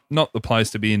the place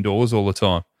to be indoors all the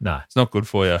time. No. It's not good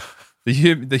for you.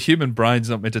 The human brain's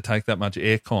not meant to take that much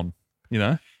aircon, you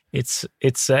know?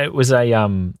 It was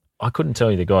a I couldn't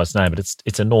tell you the guy's name, but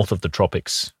it's a north of the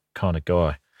tropics kind of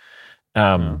guy.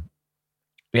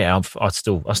 Yeah, I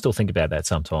still think about that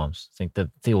sometimes. I think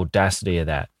the audacity of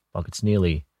that, like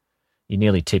you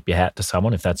nearly tip your hat to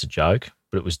someone if that's a joke,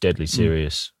 but it was deadly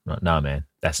serious. Like, no, man,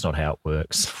 that's not how it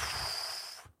works.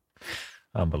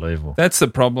 Unbelievable. That's the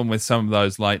problem with some of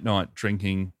those late night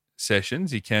drinking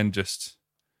sessions. You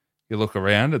look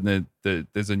around and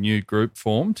there's a new group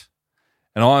formed,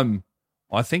 and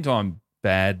I think I'm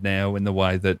bad now in the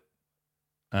way that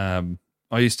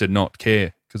I used to not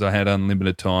care because I had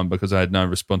unlimited time because I had no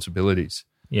responsibilities.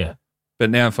 Yeah. But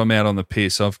now if I'm out on the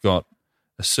piss, I've got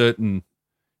a certain,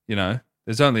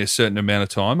 there's only a certain amount of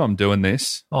time I'm doing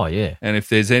this. Oh, yeah. And if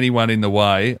there's anyone in the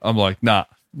way, I'm like, nah,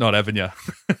 not having you.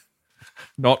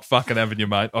 Not fucking having you,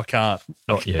 mate. I can't.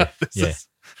 Not you. This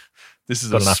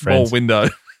is a small window.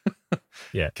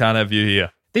 Yeah. Can't have you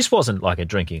here. This wasn't like a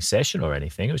drinking session or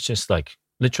anything. It was just like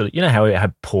literally, you know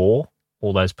how poor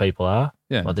all those people are?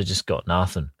 Yeah. Like they just got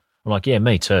nothing. I'm like, yeah,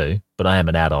 me too, but I am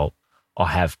an adult. I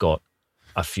have got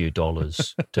a few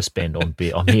dollars to spend on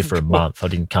beer. I'm here for a month. I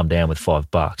didn't come down with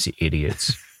 $5, you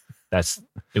idiots.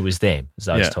 It was them, it was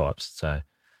those types. So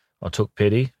I took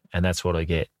pity, and that's what I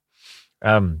get.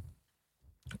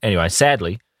 Anyway,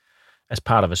 sadly, as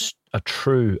part of a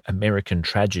true American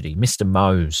tragedy, Mr.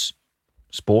 Moe's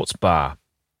Sports Bar,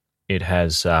 it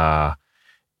has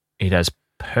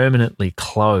permanently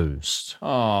closed.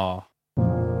 Oh.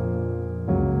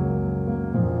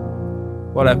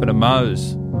 What happened to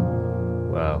Moe's?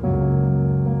 Well,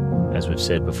 as we've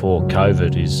said before,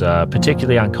 COVID is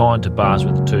particularly unkind to bars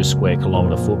with a 2 square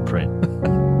kilometre footprint.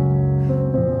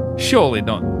 Surely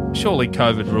not. Surely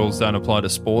COVID rules don't apply to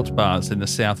sports bars in the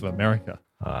south of America.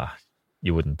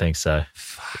 You wouldn't think so.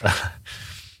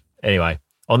 Anyway,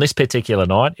 on this particular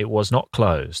night, it was not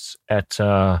closed. At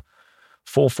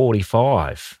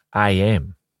 4:45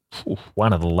 a.m.,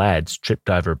 one of the lads tripped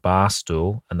over a bar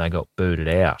stool and they got booted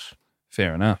out.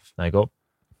 Fair enough.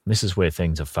 This is where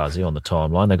things are fuzzy on the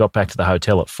timeline. They got back to the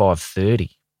hotel at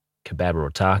 5:30. Kebab or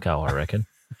a taco, I reckon.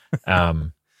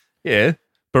 Yeah,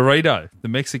 burrito, the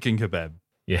Mexican kebab.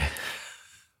 Yeah,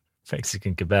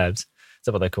 Mexican kebabs. Is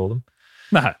that what they call them?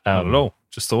 No, not at all.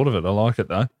 Just thought of it. I like it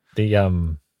though.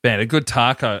 Man, a good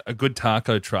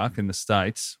taco truck in the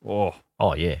States. Oh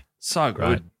yeah, so great.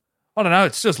 Good. I don't know.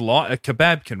 It's just like a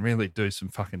kebab can really do some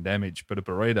fucking damage, but a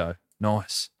burrito,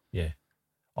 nice. Yeah,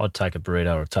 I'd take a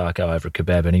burrito or a taco over a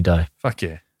kebab any day. Fuck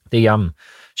yeah. The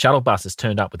shuttle buses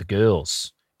turned up with the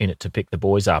girls in it to pick the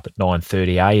boys up at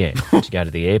 9:30 a.m. to go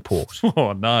to the airport.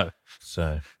 Oh, no.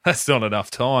 So that's not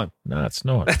enough time. No, it's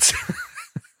not.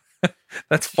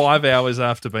 That's 5 hours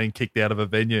after being kicked out of a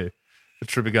venue for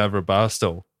tripping over a bar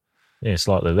stool. Yeah,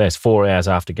 slightly less. 4 hours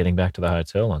after getting back to the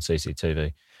hotel on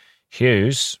CCTV.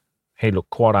 Hughes, he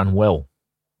looked quite unwell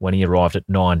when he arrived at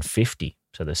 9:50.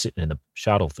 So they're sitting in the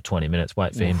shuttle for 20 minutes,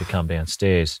 wait for him to come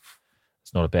downstairs.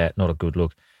 It's not a good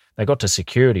look. They got to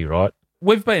security, right?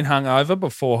 We've been hungover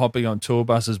before hopping on tour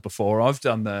buses before. I've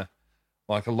done a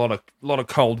lot of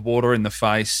cold water in the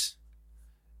face,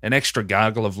 an extra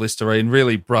gargle of Listerine,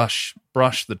 really brush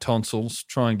the tonsils,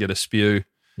 try and get a spew.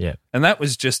 Yeah. And that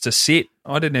was just to sit.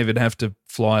 I didn't even have to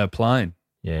fly a plane.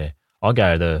 Yeah. I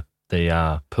go to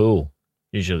the pool.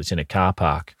 Usually it's in a car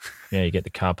park. Yeah, you get the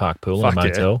car park pool in a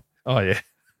motel. Yeah. Oh, yeah.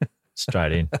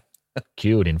 Straight in.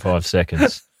 Cured in 5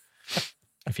 seconds.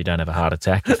 If you don't have a heart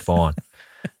attack, you're fine.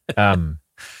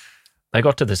 They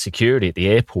got to the security at the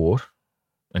airport,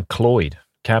 and Cloyd,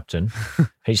 captain,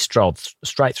 he strolled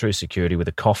straight through security with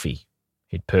a coffee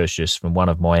he'd purchased from one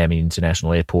of Miami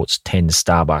International Airport's 10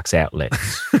 Starbucks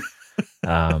outlets.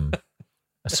 A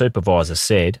supervisor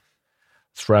said,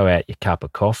 "Throw out your cup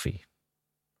of coffee."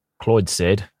 Cloyd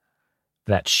said,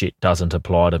 "That shit doesn't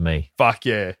apply to me." Fuck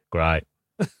yeah. Great.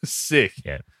 Sick.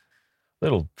 Yeah.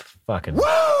 Little fucking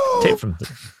tip from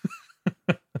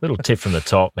the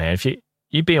top, man. If you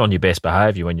be on your best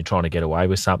behaviour when you're trying to get away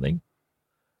with something.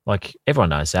 Like, everyone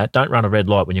knows that. Don't run a red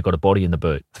light when you've got a body in the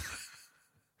boot.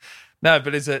 No,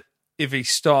 but is it if he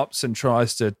stops and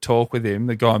tries to talk with him,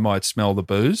 the guy might smell the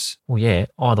booze? Well, yeah.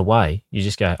 Either way, you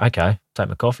just go, okay, take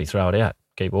my coffee, throw it out,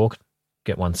 keep walking,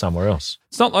 get one somewhere else.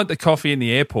 It's not like the coffee in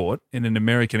the airport, in an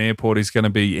American airport, is going to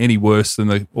be any worse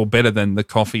than or better than the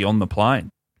coffee on the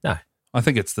plane. No. I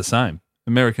think it's the same.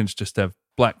 Americans just have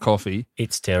black coffee.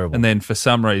 It's terrible. And then for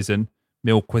some reason,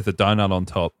 milk with a donut on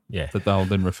top that they'll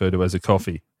then refer to as a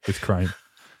coffee with cream.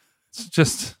 It's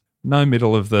just no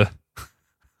middle of the...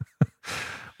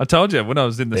 I told you when I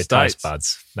was in the States. Taste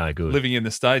buds, no good. Living in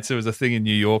the States, there was a thing in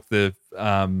New York, the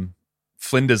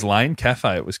Flinders Lane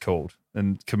Cafe it was called,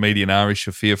 and comedian Ari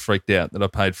Shaffir freaked out that I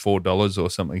paid $4 or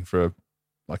something for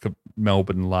a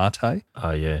Melbourne latte.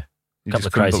 Oh, yeah. A couple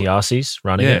of crazy arsies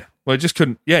running it. Well, he just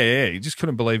couldn't, he just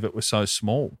couldn't believe it was so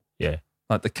small. Yeah.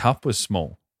 Like the cup was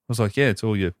small. I was like, yeah, it's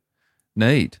all you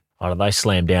need. Oh, they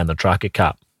slam down the trucker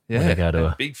cup when they go to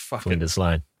a big fucking Flinders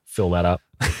Lane. Fill that up.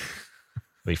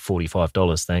 Be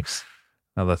 $45, thanks.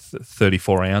 Another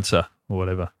 34-ouncer or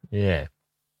whatever. Yeah.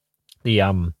 The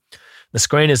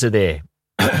screeners are there.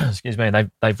 Excuse me.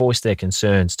 They voiced their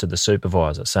concerns to the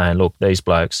supervisor, saying, "Look, these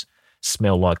blokes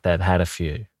smell like they've had a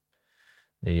few."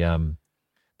 They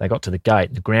got to the gate,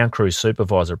 and the ground crew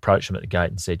supervisor approached them at the gate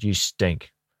and said, "You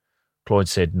stink." Cloyd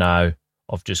said, "No,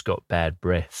 I've just got bad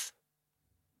breath."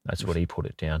 That's what he put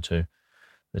it down to.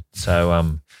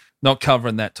 So, not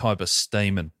covering that type of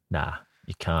steaming. Nah,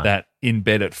 you can't. That in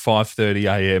bed at 5:30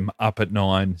 a.m., up at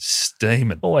 9,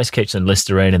 steaming. Always keeps some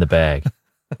Listerine in the bag.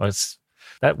 This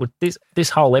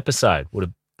whole episode would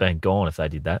have been gone if they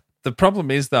did that. The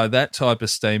problem is, though, that type of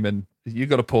steaming, you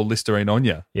got to pour Listerine on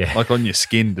you, yeah, like on your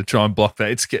skin to try and block that.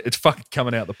 It's fucking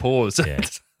coming out the pores. Yeah.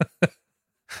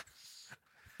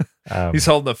 He's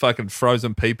holding a fucking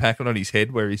frozen pea packet on his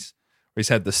head where he's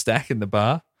had the stack in the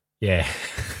bar. Yeah.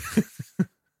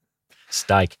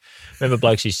 Steak. Remember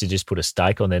blokes used to just put a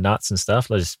steak on their nuts and stuff?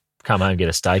 They just come home and get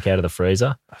a steak out of the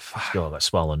freezer. Oh, I've got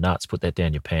swollen nuts. Put that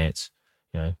down your pants.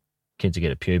 You know, kids will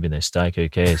get a pube in their steak. Who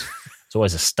cares? It's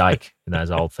always a steak in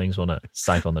those old things, wasn't it?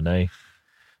 Steak on the knee,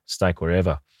 steak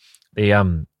wherever.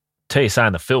 The TSA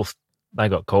and the filth, they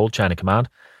got called, chain of command.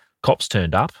 Cops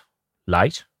turned up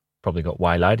late, probably got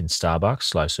waylaid in Starbucks,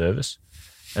 slow service.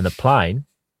 And the plane,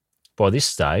 by this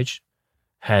stage,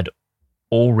 had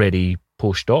already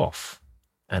pushed off.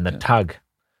 And the tug,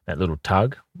 that little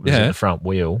tug, was at the front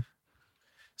wheel,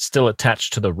 still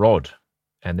attached to the rod.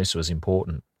 And this was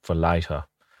important for later.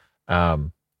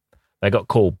 They got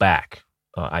called back.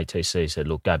 ATC said,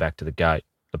 "Look, go back to the gate."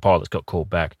 The pilots got called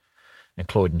back. And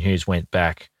Cloyd and Hughes went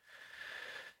back.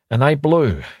 And they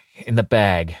blew in the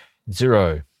bag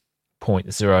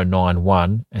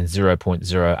 0.091 and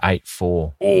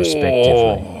 0.084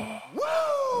 respectively.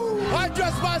 I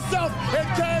dress myself in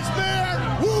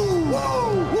cashmere. Woo,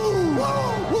 woo, woo,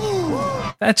 woo,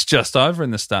 woo. That's just over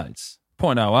in the States.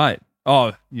 0.08. Oh,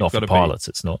 you've not got for to pilots,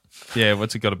 it's not. Yeah,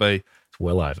 what's it got to be? It's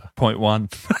well over.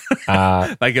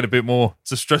 0.1. They get a bit more.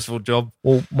 It's a stressful job.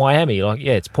 Well, Miami,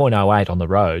 it's 0.08 on the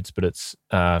roads, but it's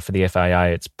for the FAA,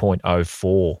 it's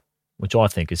 0.04, which I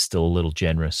think is still a little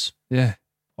generous. Yeah.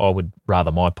 I would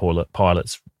rather my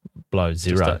pilots blow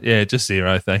zero. Just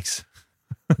zero, thanks.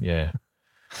 Yeah.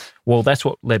 Well, that's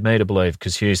what led me to believe,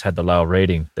 because Hughes had the lower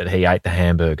reading, that he ate the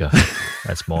hamburger.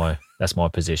 That's my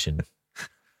position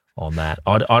on that.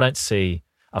 I don't see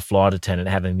a flight attendant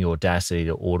having the audacity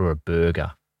to order a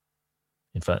burger.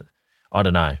 In fact, I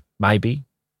don't know. Maybe.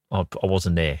 I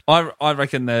wasn't there. I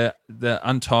reckon the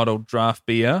Untitled Draft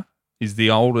Beer is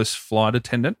the oldest flight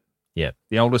attendant. Yeah.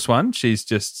 The oldest one. She's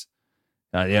just,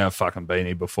 I've fucking been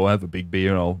here before. Have a big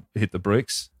beer and I'll hit the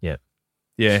bricks. Yeah.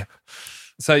 Yeah.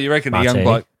 So you reckon Martini. the young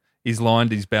bloke, he's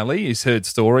lined his belly, he's heard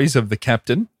stories of the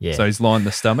captain, Yeah. so he's lined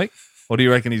the stomach? Or do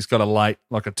you reckon he's got a late,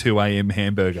 like a 2 a.m.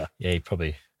 hamburger? Yeah, he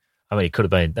probably. I mean, he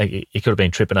could have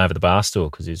been tripping over the bar stool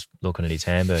because he's looking at his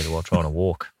hamburger while trying to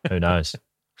walk. Who knows?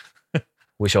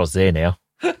 Wish I was there now.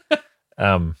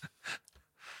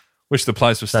 Wish the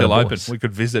place was So still the open. boys. We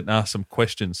could visit and ask some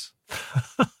questions.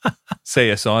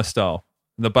 CSI style.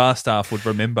 The bar staff would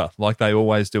remember, like they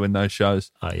always do in those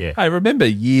shows. Oh, yeah. Hey, remember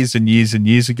years and years and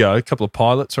years ago, a couple of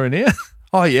pilots were in here?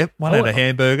 Oh, yeah, one had a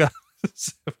hamburger.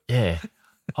 Yeah.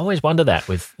 I always wonder that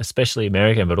with especially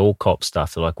American, but all cop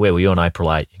stuff. They're like, where were you on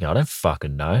April 8? You go, I don't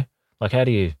fucking know. Like,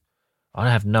 I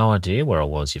have no idea where I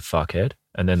was, you fuckhead.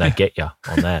 And then they get you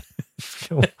on that.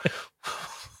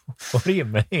 What do you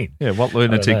mean? Yeah, what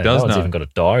lunatic No does one's know? even got a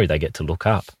diary they get to look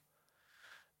up.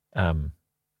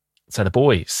 So the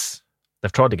boys,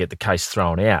 they've tried to get the case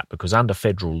thrown out because under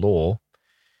federal law,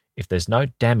 if there's no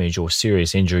damage or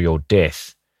serious injury or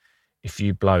death, if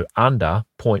you blow under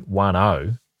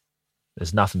 0.10,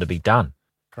 there's nothing to be done.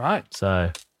 Great.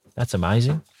 So that's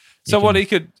amazing. So You what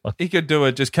can- he could do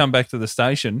is just come back to the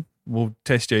station, we'll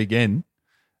test you again,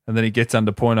 and then he gets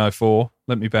under 0.04,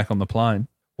 let me back on the plane.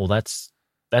 Well, that's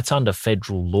under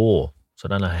federal law, so I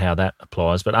don't know how that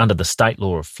applies. But under the state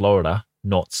law of Florida,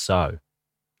 not so.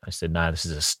 They said, no, this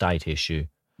is a state issue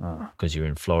because you're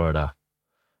in Florida,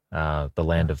 the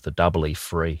land of the doubly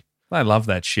free. They love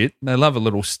that shit. They love a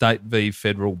little state v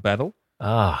federal battle.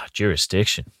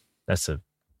 Jurisdiction. That's a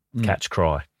catch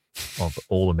cry of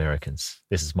all Americans.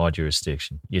 This is my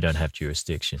jurisdiction. You don't have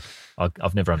jurisdiction.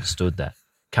 I've never understood that.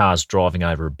 Cars driving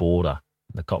over a border,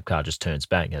 the cop car just turns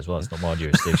back and goes, well, it's not my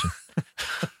jurisdiction.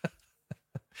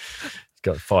 He's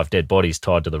got 5 dead bodies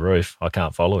tied to the roof. I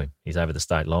can't follow him. He's over the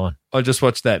state line. I just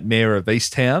watched that Mayor of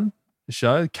Easttown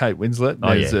show, Kate Winslet.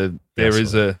 Oh, yeah. There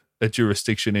is a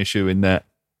jurisdiction issue in that.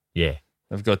 Yeah.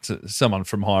 They've got someone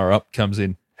from higher up comes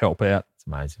in, help out. It's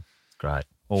amazing. It's great.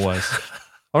 Always.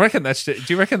 I reckon do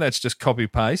you reckon that's just copy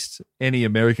paste? Any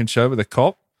American show with a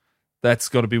cop? That's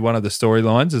got to be one of the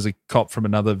storylines, as a cop from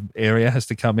another area has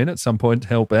to come in at some point to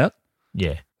help out.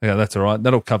 Yeah. Yeah, that's all right.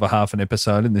 That'll cover half an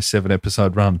episode in this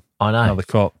 7-episode run. I know. Another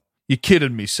cop. You're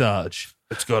kidding me, Sarge.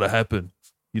 It's got to happen.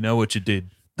 You know what you did.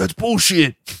 That's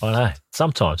bullshit. I know.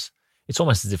 Sometimes it's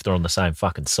almost as if they're on the same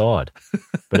fucking side.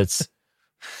 But it's,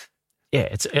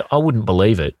 yeah, I wouldn't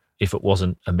believe it if it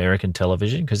wasn't American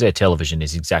television, because their television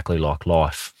is exactly like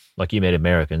life. Like, you meet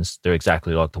Americans, they're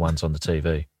exactly like the ones on the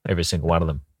TV. Every single one of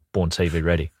them, born TV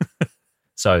ready.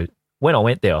 So when I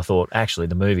went there, I thought, actually,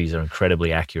 the movies are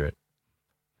incredibly accurate.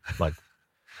 Like,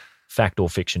 fact or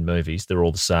fiction movies, they're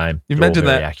all the same. You They're all imagine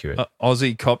very that accurate.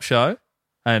 Aussie cop show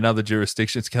and other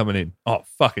jurisdictions coming in. Oh,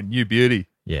 fucking new beauty.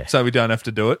 Yeah. So we don't have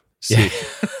to do it. Sick.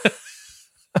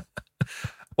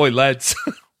 Oi, lads,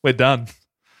 we're done.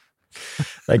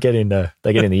 They get in the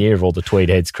ear of all the tweed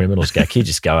heads criminals. Go, can you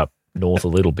just go up north a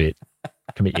little bit,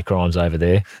 commit your crimes over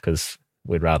there, because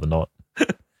we'd rather not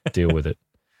deal with it.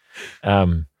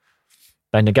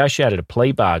 They negotiated a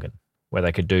plea bargain where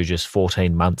they could do just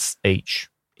 14 months each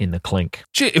in the clink.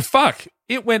 Gee, fuck.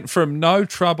 It went from no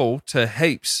trouble to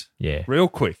heaps. Yeah. Real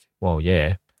quick. Well,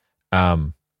 yeah.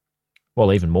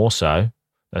 Well, even more so.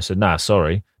 They said, nah,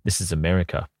 sorry, this is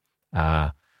America.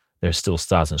 There are still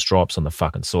stars and stripes on the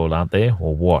fucking soil, aren't there?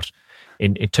 Or what?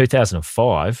 In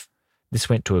 2005, this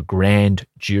went to a grand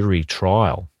jury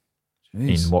trial.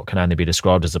 Jeez. In what can only be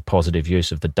described as a positive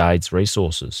use of the Dade's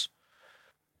resources.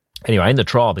 Anyway, in the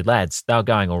trial, the lads, they were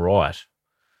going all right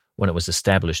when it was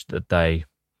established that they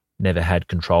never had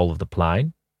control of the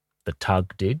plane. The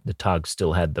tug did. The tug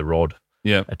still had the rod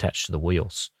attached to the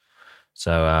wheels.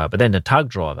 So, but then the tug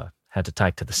driver had to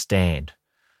take to the stand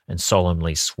and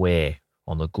solemnly swear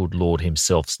on the good Lord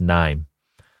himself's name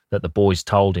that the boys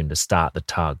told him to start the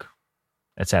tug.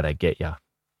 That's how they get you.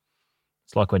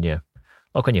 It's like when you're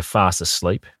fast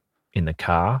asleep in the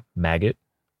car, maggot,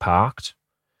 parked,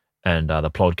 and the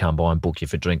plod come by and book you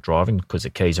for drink driving because the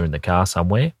keys are in the car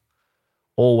somewhere.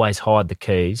 Always hide the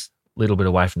keys a little bit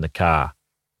away from the car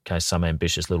in case some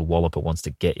ambitious little walloper wants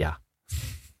to get you.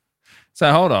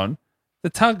 So hold on. The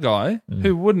tug guy,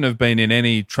 who wouldn't have been in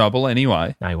any trouble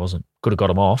anyway. No, he wasn't. Could have got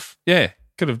him off. Yeah.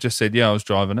 Could have just said, yeah, I was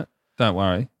driving it. Don't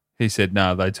worry. He said,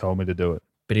 no, they told me to do it.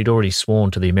 But he'd already sworn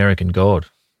to the American God.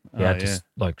 He had yeah.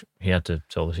 to, he had to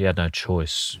tell us he had no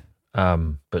choice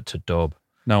but to dob.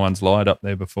 No one's lied up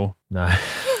there before. No.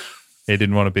 He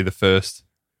didn't want to be the first.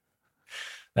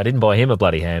 They didn't buy him a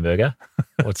bloody hamburger.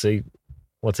 What's in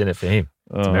it for him?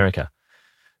 It's America.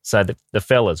 So the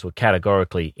fellas were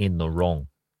categorically in the wrong.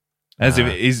 As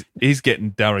if he's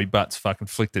getting dowry butts fucking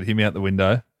flicked at him out the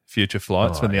window, future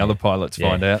flights, when the other pilots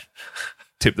find out.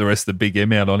 Tip the rest of the Big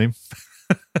M out on him.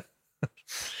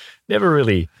 They never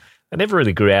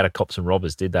really grew out of cops and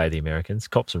robbers, did they, the Americans?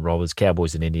 Cops and robbers,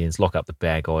 cowboys and Indians, lock up the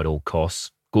bad guy at all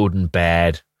costs. Good and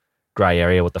bad, grey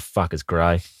area. What the fuck is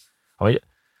grey? I mean,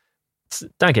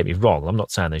 don't get me wrong. I'm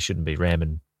not saying they shouldn't be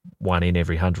ramming one in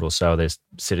every 100 or so of their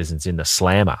citizens in the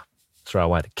slammer, throw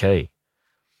away the key.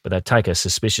 But they take a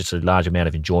suspiciously large amount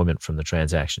of enjoyment from the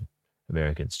transaction.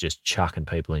 Americans just chucking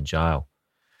people in jail.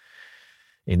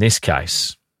 In this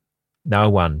case, no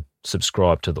one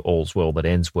subscribed to the all's well that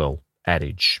ends well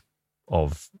adage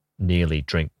of nearly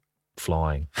drink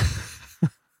flying.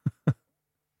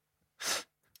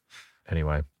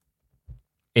 Anyway,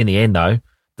 in the end, though,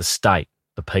 the state,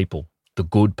 the people, the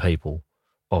good people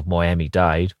of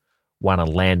Miami-Dade won a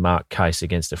landmark case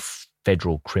against a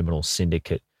federal criminal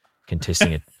syndicate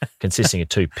consisting of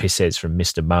two pissheads from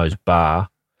Mr. Mo's bar,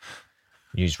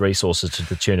 used resources to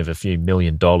the tune of a few $1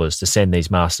 million to send these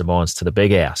masterminds to the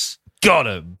big house. Got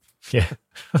him. Yeah.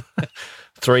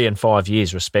 3 and 5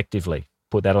 years, respectively.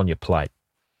 Put that on your plate.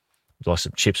 Like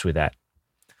some chips with that.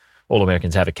 All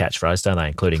Americans have a catchphrase, don't they,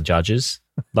 including judges?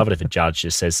 Love it if a judge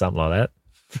just says something like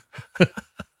that.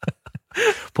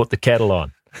 Put the kettle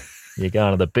on. You're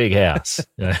going to the big house.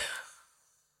 Yeah.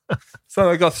 So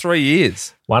they got 3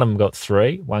 years. One of them got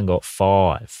 3, one got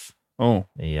 5. Oh.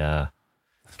 The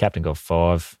captain got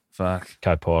 5. Fuck.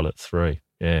 Co-pilot 3.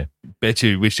 Yeah. Bet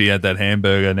you wish he had that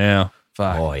hamburger now.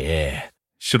 Fuck. Oh, yeah.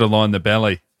 Should have lined the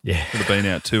belly. Yeah. Should have been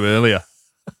out too earlier.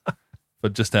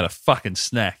 But just had a fucking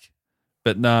snack.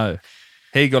 But no.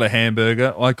 He got a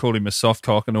hamburger. I called him a soft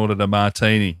cock and ordered a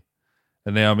martini.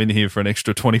 And now I'm in here for an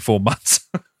extra 24 months.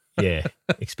 Yeah.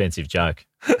 Expensive joke.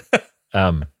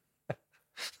 The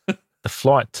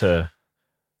flight to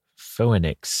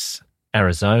Phoenix,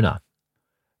 Arizona,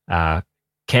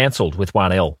 cancelled with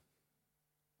 1 L.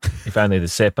 If only the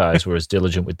Seppos were as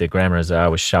diligent with their grammar as I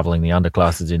was shoveling the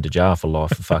underclasses into jail for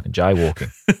life for fucking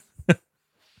jaywalking.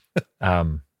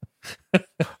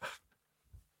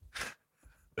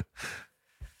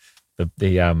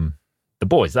 The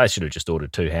boys, they should have just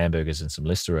ordered 2 hamburgers and some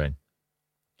Listerine.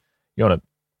 You want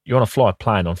to fly a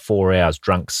plane on 4 hours,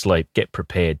 drunk sleep, get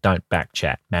prepared, don't back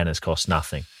chat, manners cost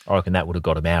nothing. I reckon that would have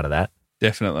got them out of that.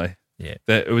 Definitely. Yeah.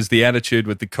 It was the attitude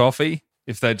with the coffee.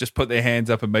 If they just put their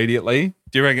hands up immediately,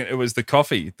 do you reckon it was the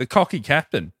coffee? The cocky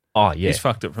captain. Oh, yeah. He's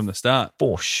fucked it from the start.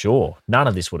 For sure. None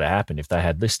of this would have happened if they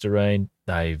had Listerine.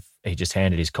 He just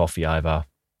handed his coffee over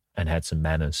and had some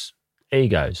manners.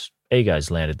 Egos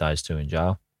landed those 2 in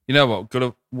jail. You know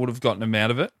what would have gotten them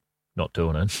out of it? Not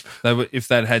doing it. If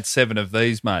they'd had 7 of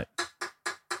these, mate.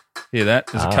 Hear that?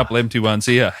 There's a couple empty ones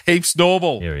here. Heaps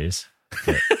normal. Here he is.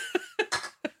 Yeah.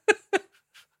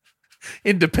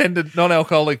 Independent,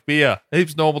 non-alcoholic beer.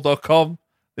 Heapsnormal.com.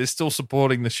 They're still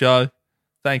supporting the show.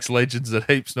 Thanks, legends at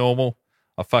Heaps Normal.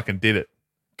 I fucking did it.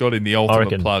 Got in the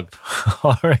ultimate plug.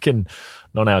 I reckon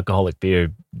non-alcoholic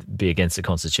beer would be against the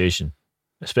Constitution,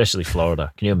 especially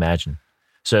Florida. Can you imagine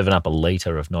serving up a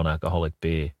litre of non-alcoholic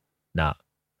beer? Nah,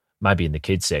 maybe in the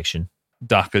kids section.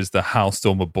 Duck as the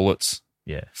hailstorm of bullets.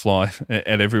 Yeah. Fly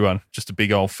at everyone. Just a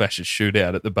big old-fashioned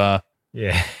shootout at the bar.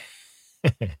 Yeah.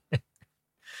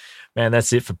 Man,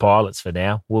 that's it for pilots for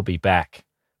now. We'll be back.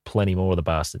 Plenty more of the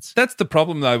bastards. That's the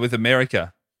problem, though, with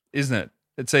America, isn't it?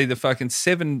 It's either fucking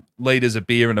 7 litres of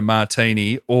beer and a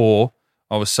martini, or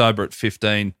I was sober at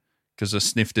 15 because I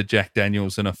sniffed a Jack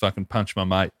Daniels and I fucking punched my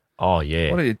mate. Oh, yeah.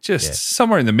 What are you,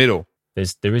 somewhere in the middle.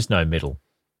 There is no middle.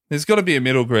 There's got to be a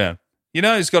middle ground. You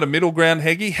know who's got a middle ground,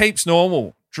 Heggy? Heaps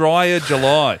Normal. Drier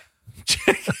July.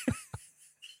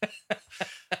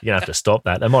 You're going to have to stop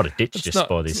that. They might have ditched us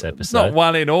by this episode. It's not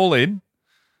one in, all in,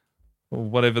 or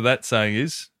whatever that saying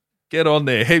is. Get on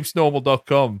there,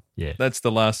 heapsnormal.com. Yeah. That's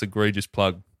the last egregious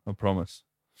plug, I promise.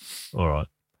 All right.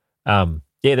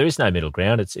 Yeah, there is no middle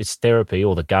ground. It's therapy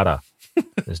or the gutter.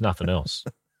 There's nothing else.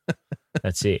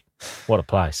 That's it. What a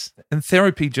place. And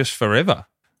therapy just forever.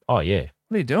 Oh, yeah.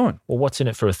 What are you doing? Well, what's in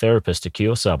it for a therapist to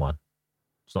cure someone?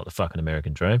 It's not the fucking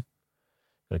American dream.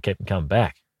 Got to keep them coming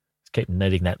back. Just keep them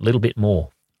needing that little bit more.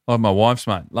 Like my wife's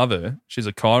mate. Love her. She's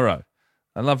a chiro.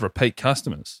 I love repeat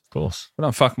customers. Of course. But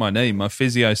I fuck my knee. My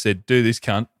physio said, do this,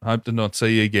 cunt. Hope to not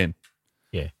see you again.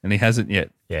 Yeah. And he hasn't yet.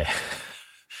 Yeah.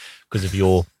 Because of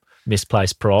your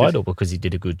misplaced pride or because he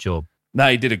did a good job? No,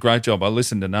 he did a great job. I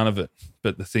listened to none of it,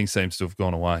 but the thing seems to have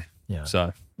gone away. Yeah.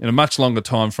 So in a much longer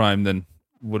time frame than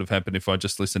would have happened if I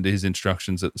just listened to his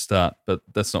instructions at the start, but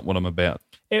that's not what I'm about.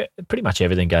 Yeah, pretty much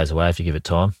everything goes away if you give it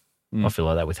time. I feel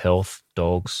like that with health,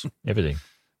 dogs, everything.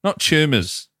 Not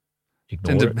tumours.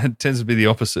 Ignore it. It tends to be the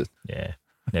opposite. Yeah.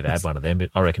 Never had one of them, but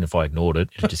I reckon if I ignored it,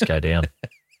 it'd just go down.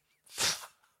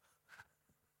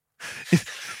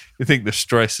 You think the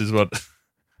stress is what...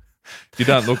 If you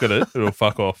don't look at it, it'll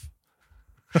fuck off.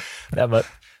 No, but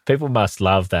people must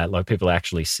love that. Like, people are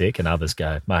actually sick and others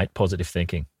go, mate, positive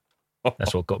thinking.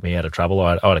 That's what got me out of trouble.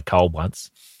 I had a cold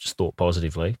once, just thought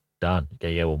positively. Done. Go,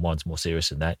 yeah, well, mine's more serious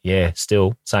than that. Yeah,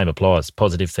 still, same applies.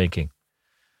 Positive thinking.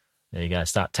 There you go.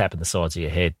 Start tapping the sides of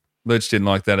your head. Lurch didn't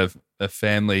like that of a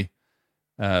family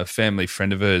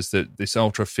friend of hers, that this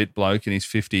ultra fit bloke in his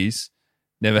 50s,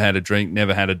 never had a drink,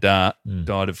 never had a dart,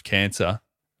 died of cancer.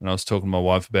 And I was talking to my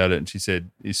wife about it, and she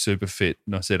said he's super fit.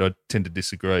 And I said I tend to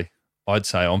disagree. I'd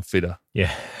say I'm fitter.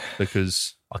 Yeah,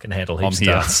 because I can handle heaps of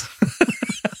darts.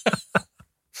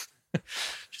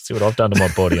 See what I've done to my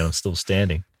body, and I'm still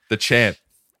standing. The champ.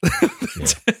 Yeah.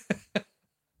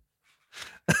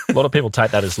 A lot of people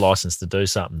take that as license to do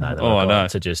something, though. I know.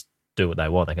 To just do what they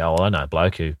want. They go, I know a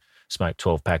bloke who smoked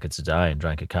 12 packets a day and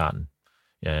drank a carton,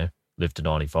 lived to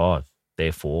 95.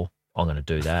 Therefore, I'm going to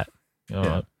do that. All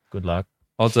right, good luck.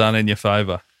 Odds aren't in your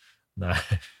favour. No.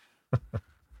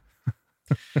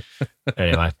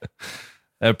 Anyway.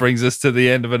 That brings us to the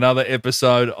end of another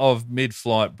episode of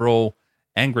Mid-Flight Brawl.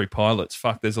 Angry pilots.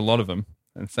 Fuck, there's a lot of them.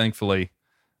 And thankfully,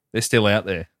 they're still out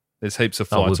there. There's heaps of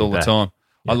flights all the time.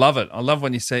 Yeah. I love it. I love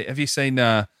when you see... Have you seen...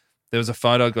 there was a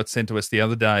photo got sent to us the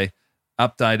other day,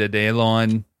 updated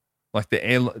airline, like the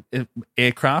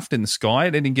aircraft in the sky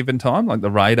at any given time, like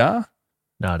the radar.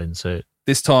 No, I didn't see it.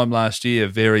 This time last year,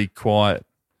 very quiet.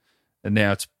 And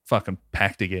now it's fucking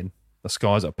packed again. The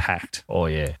skies are packed. Oh,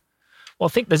 yeah. Well, I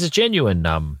think there's a genuine...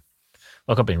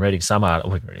 like I've been reading I've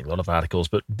been reading a lot of articles,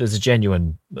 but there's a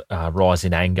genuine rise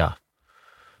in anger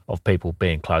of people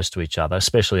being close to each other,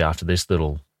 especially after this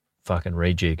little fucking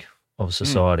rejig of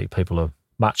society. People are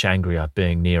much angrier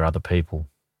being near other people,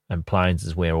 and planes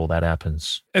is where all that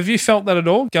happens. Have you felt that at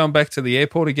all, going back to the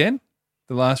airport again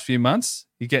the last few months?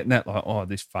 You're getting that like, oh,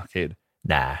 this fuckhead.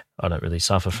 Nah, I don't really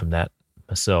suffer from that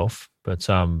myself, but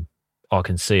I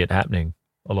can see it happening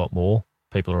a lot more.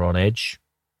 People are on edge.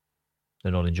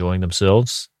 They're not enjoying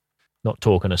themselves, not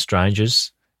talking to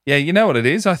strangers. Yeah, you know what it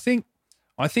is? I think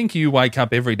you wake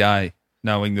up every day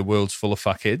knowing the world's full of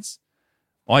fuckheads.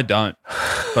 I don't,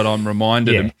 but I'm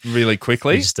reminded really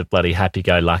quickly. You're just a bloody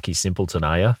happy-go-lucky simpleton,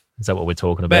 are you? Is that what we're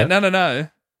talking about? No.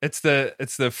 It's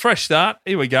the fresh start.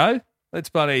 Here we go. Let's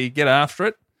bloody get after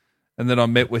it. And then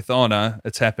I'm met with, oh no,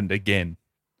 it's happened again.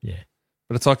 Yeah.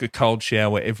 But it's like a cold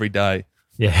shower every day.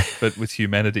 Yeah. But with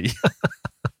humanity.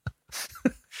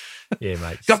 Yeah,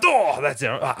 mate. Oh, that's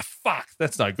fuck.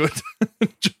 That's no good.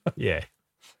 Yeah.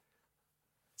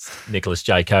 Nicholas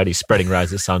J. Cody spreading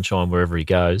rays of sunshine wherever he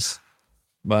goes.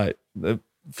 Mate, the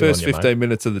first 15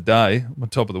 minutes of the day, I'm on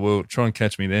top of the world. Try and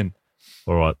catch me then.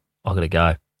 All right. I've got to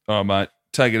go. All right, mate.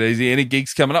 Take it easy. Any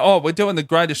gigs coming up? Oh, we're doing the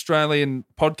Great Australian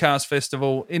Podcast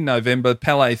Festival in November,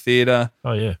 Palais Theatre.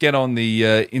 Oh, yeah. Get on the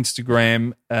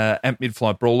Instagram at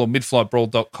Mid-Flight Brawl or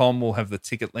midflightbrawl.com. We'll have the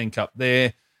ticket link up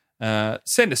there.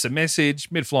 Send us a message,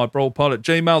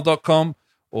 midflightbrawlpod@gmail.com,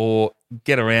 or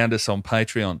get around us on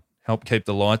Patreon. Help keep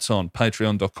the lights on.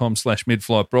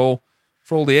 Patreon.com/midflightbrawl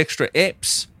for all the extra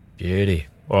eps. Beauty.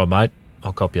 All right, mate.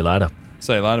 I'll cop you later.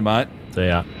 See you later, mate. See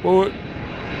ya. Bye.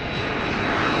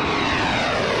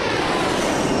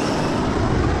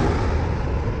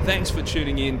 Thanks for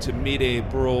tuning in to Mid-Air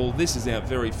Brawl. This is our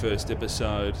very first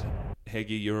episode.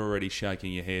 Heggy, you're already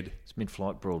shaking your head. It's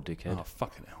Mid-Flight Brawl, dickhead. Oh,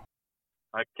 fucking hell.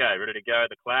 Okay, ready to go.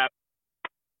 The clap.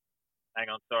 Hang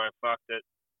on, sorry, I fucked it.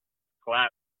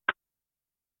 Clap.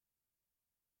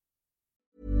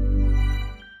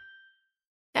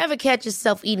 Ever catch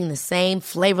yourself eating the same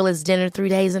flavorless dinner 3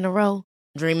 days in a row?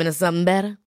 Dreaming of something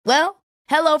better? Well,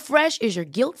 HelloFresh is your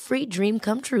guilt-free dream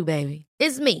come true, baby.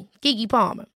 It's me, Keke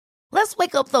Palmer. Let's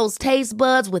wake up those taste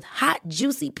buds with hot,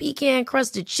 juicy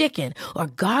pecan-crusted chicken or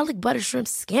garlic butter shrimp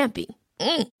scampi.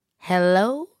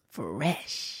 Hello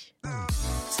Fresh.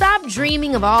 Stop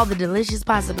dreaming of all the delicious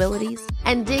possibilities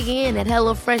and dig in at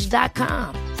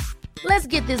HelloFresh.com. Let's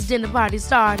get this dinner party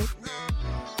started.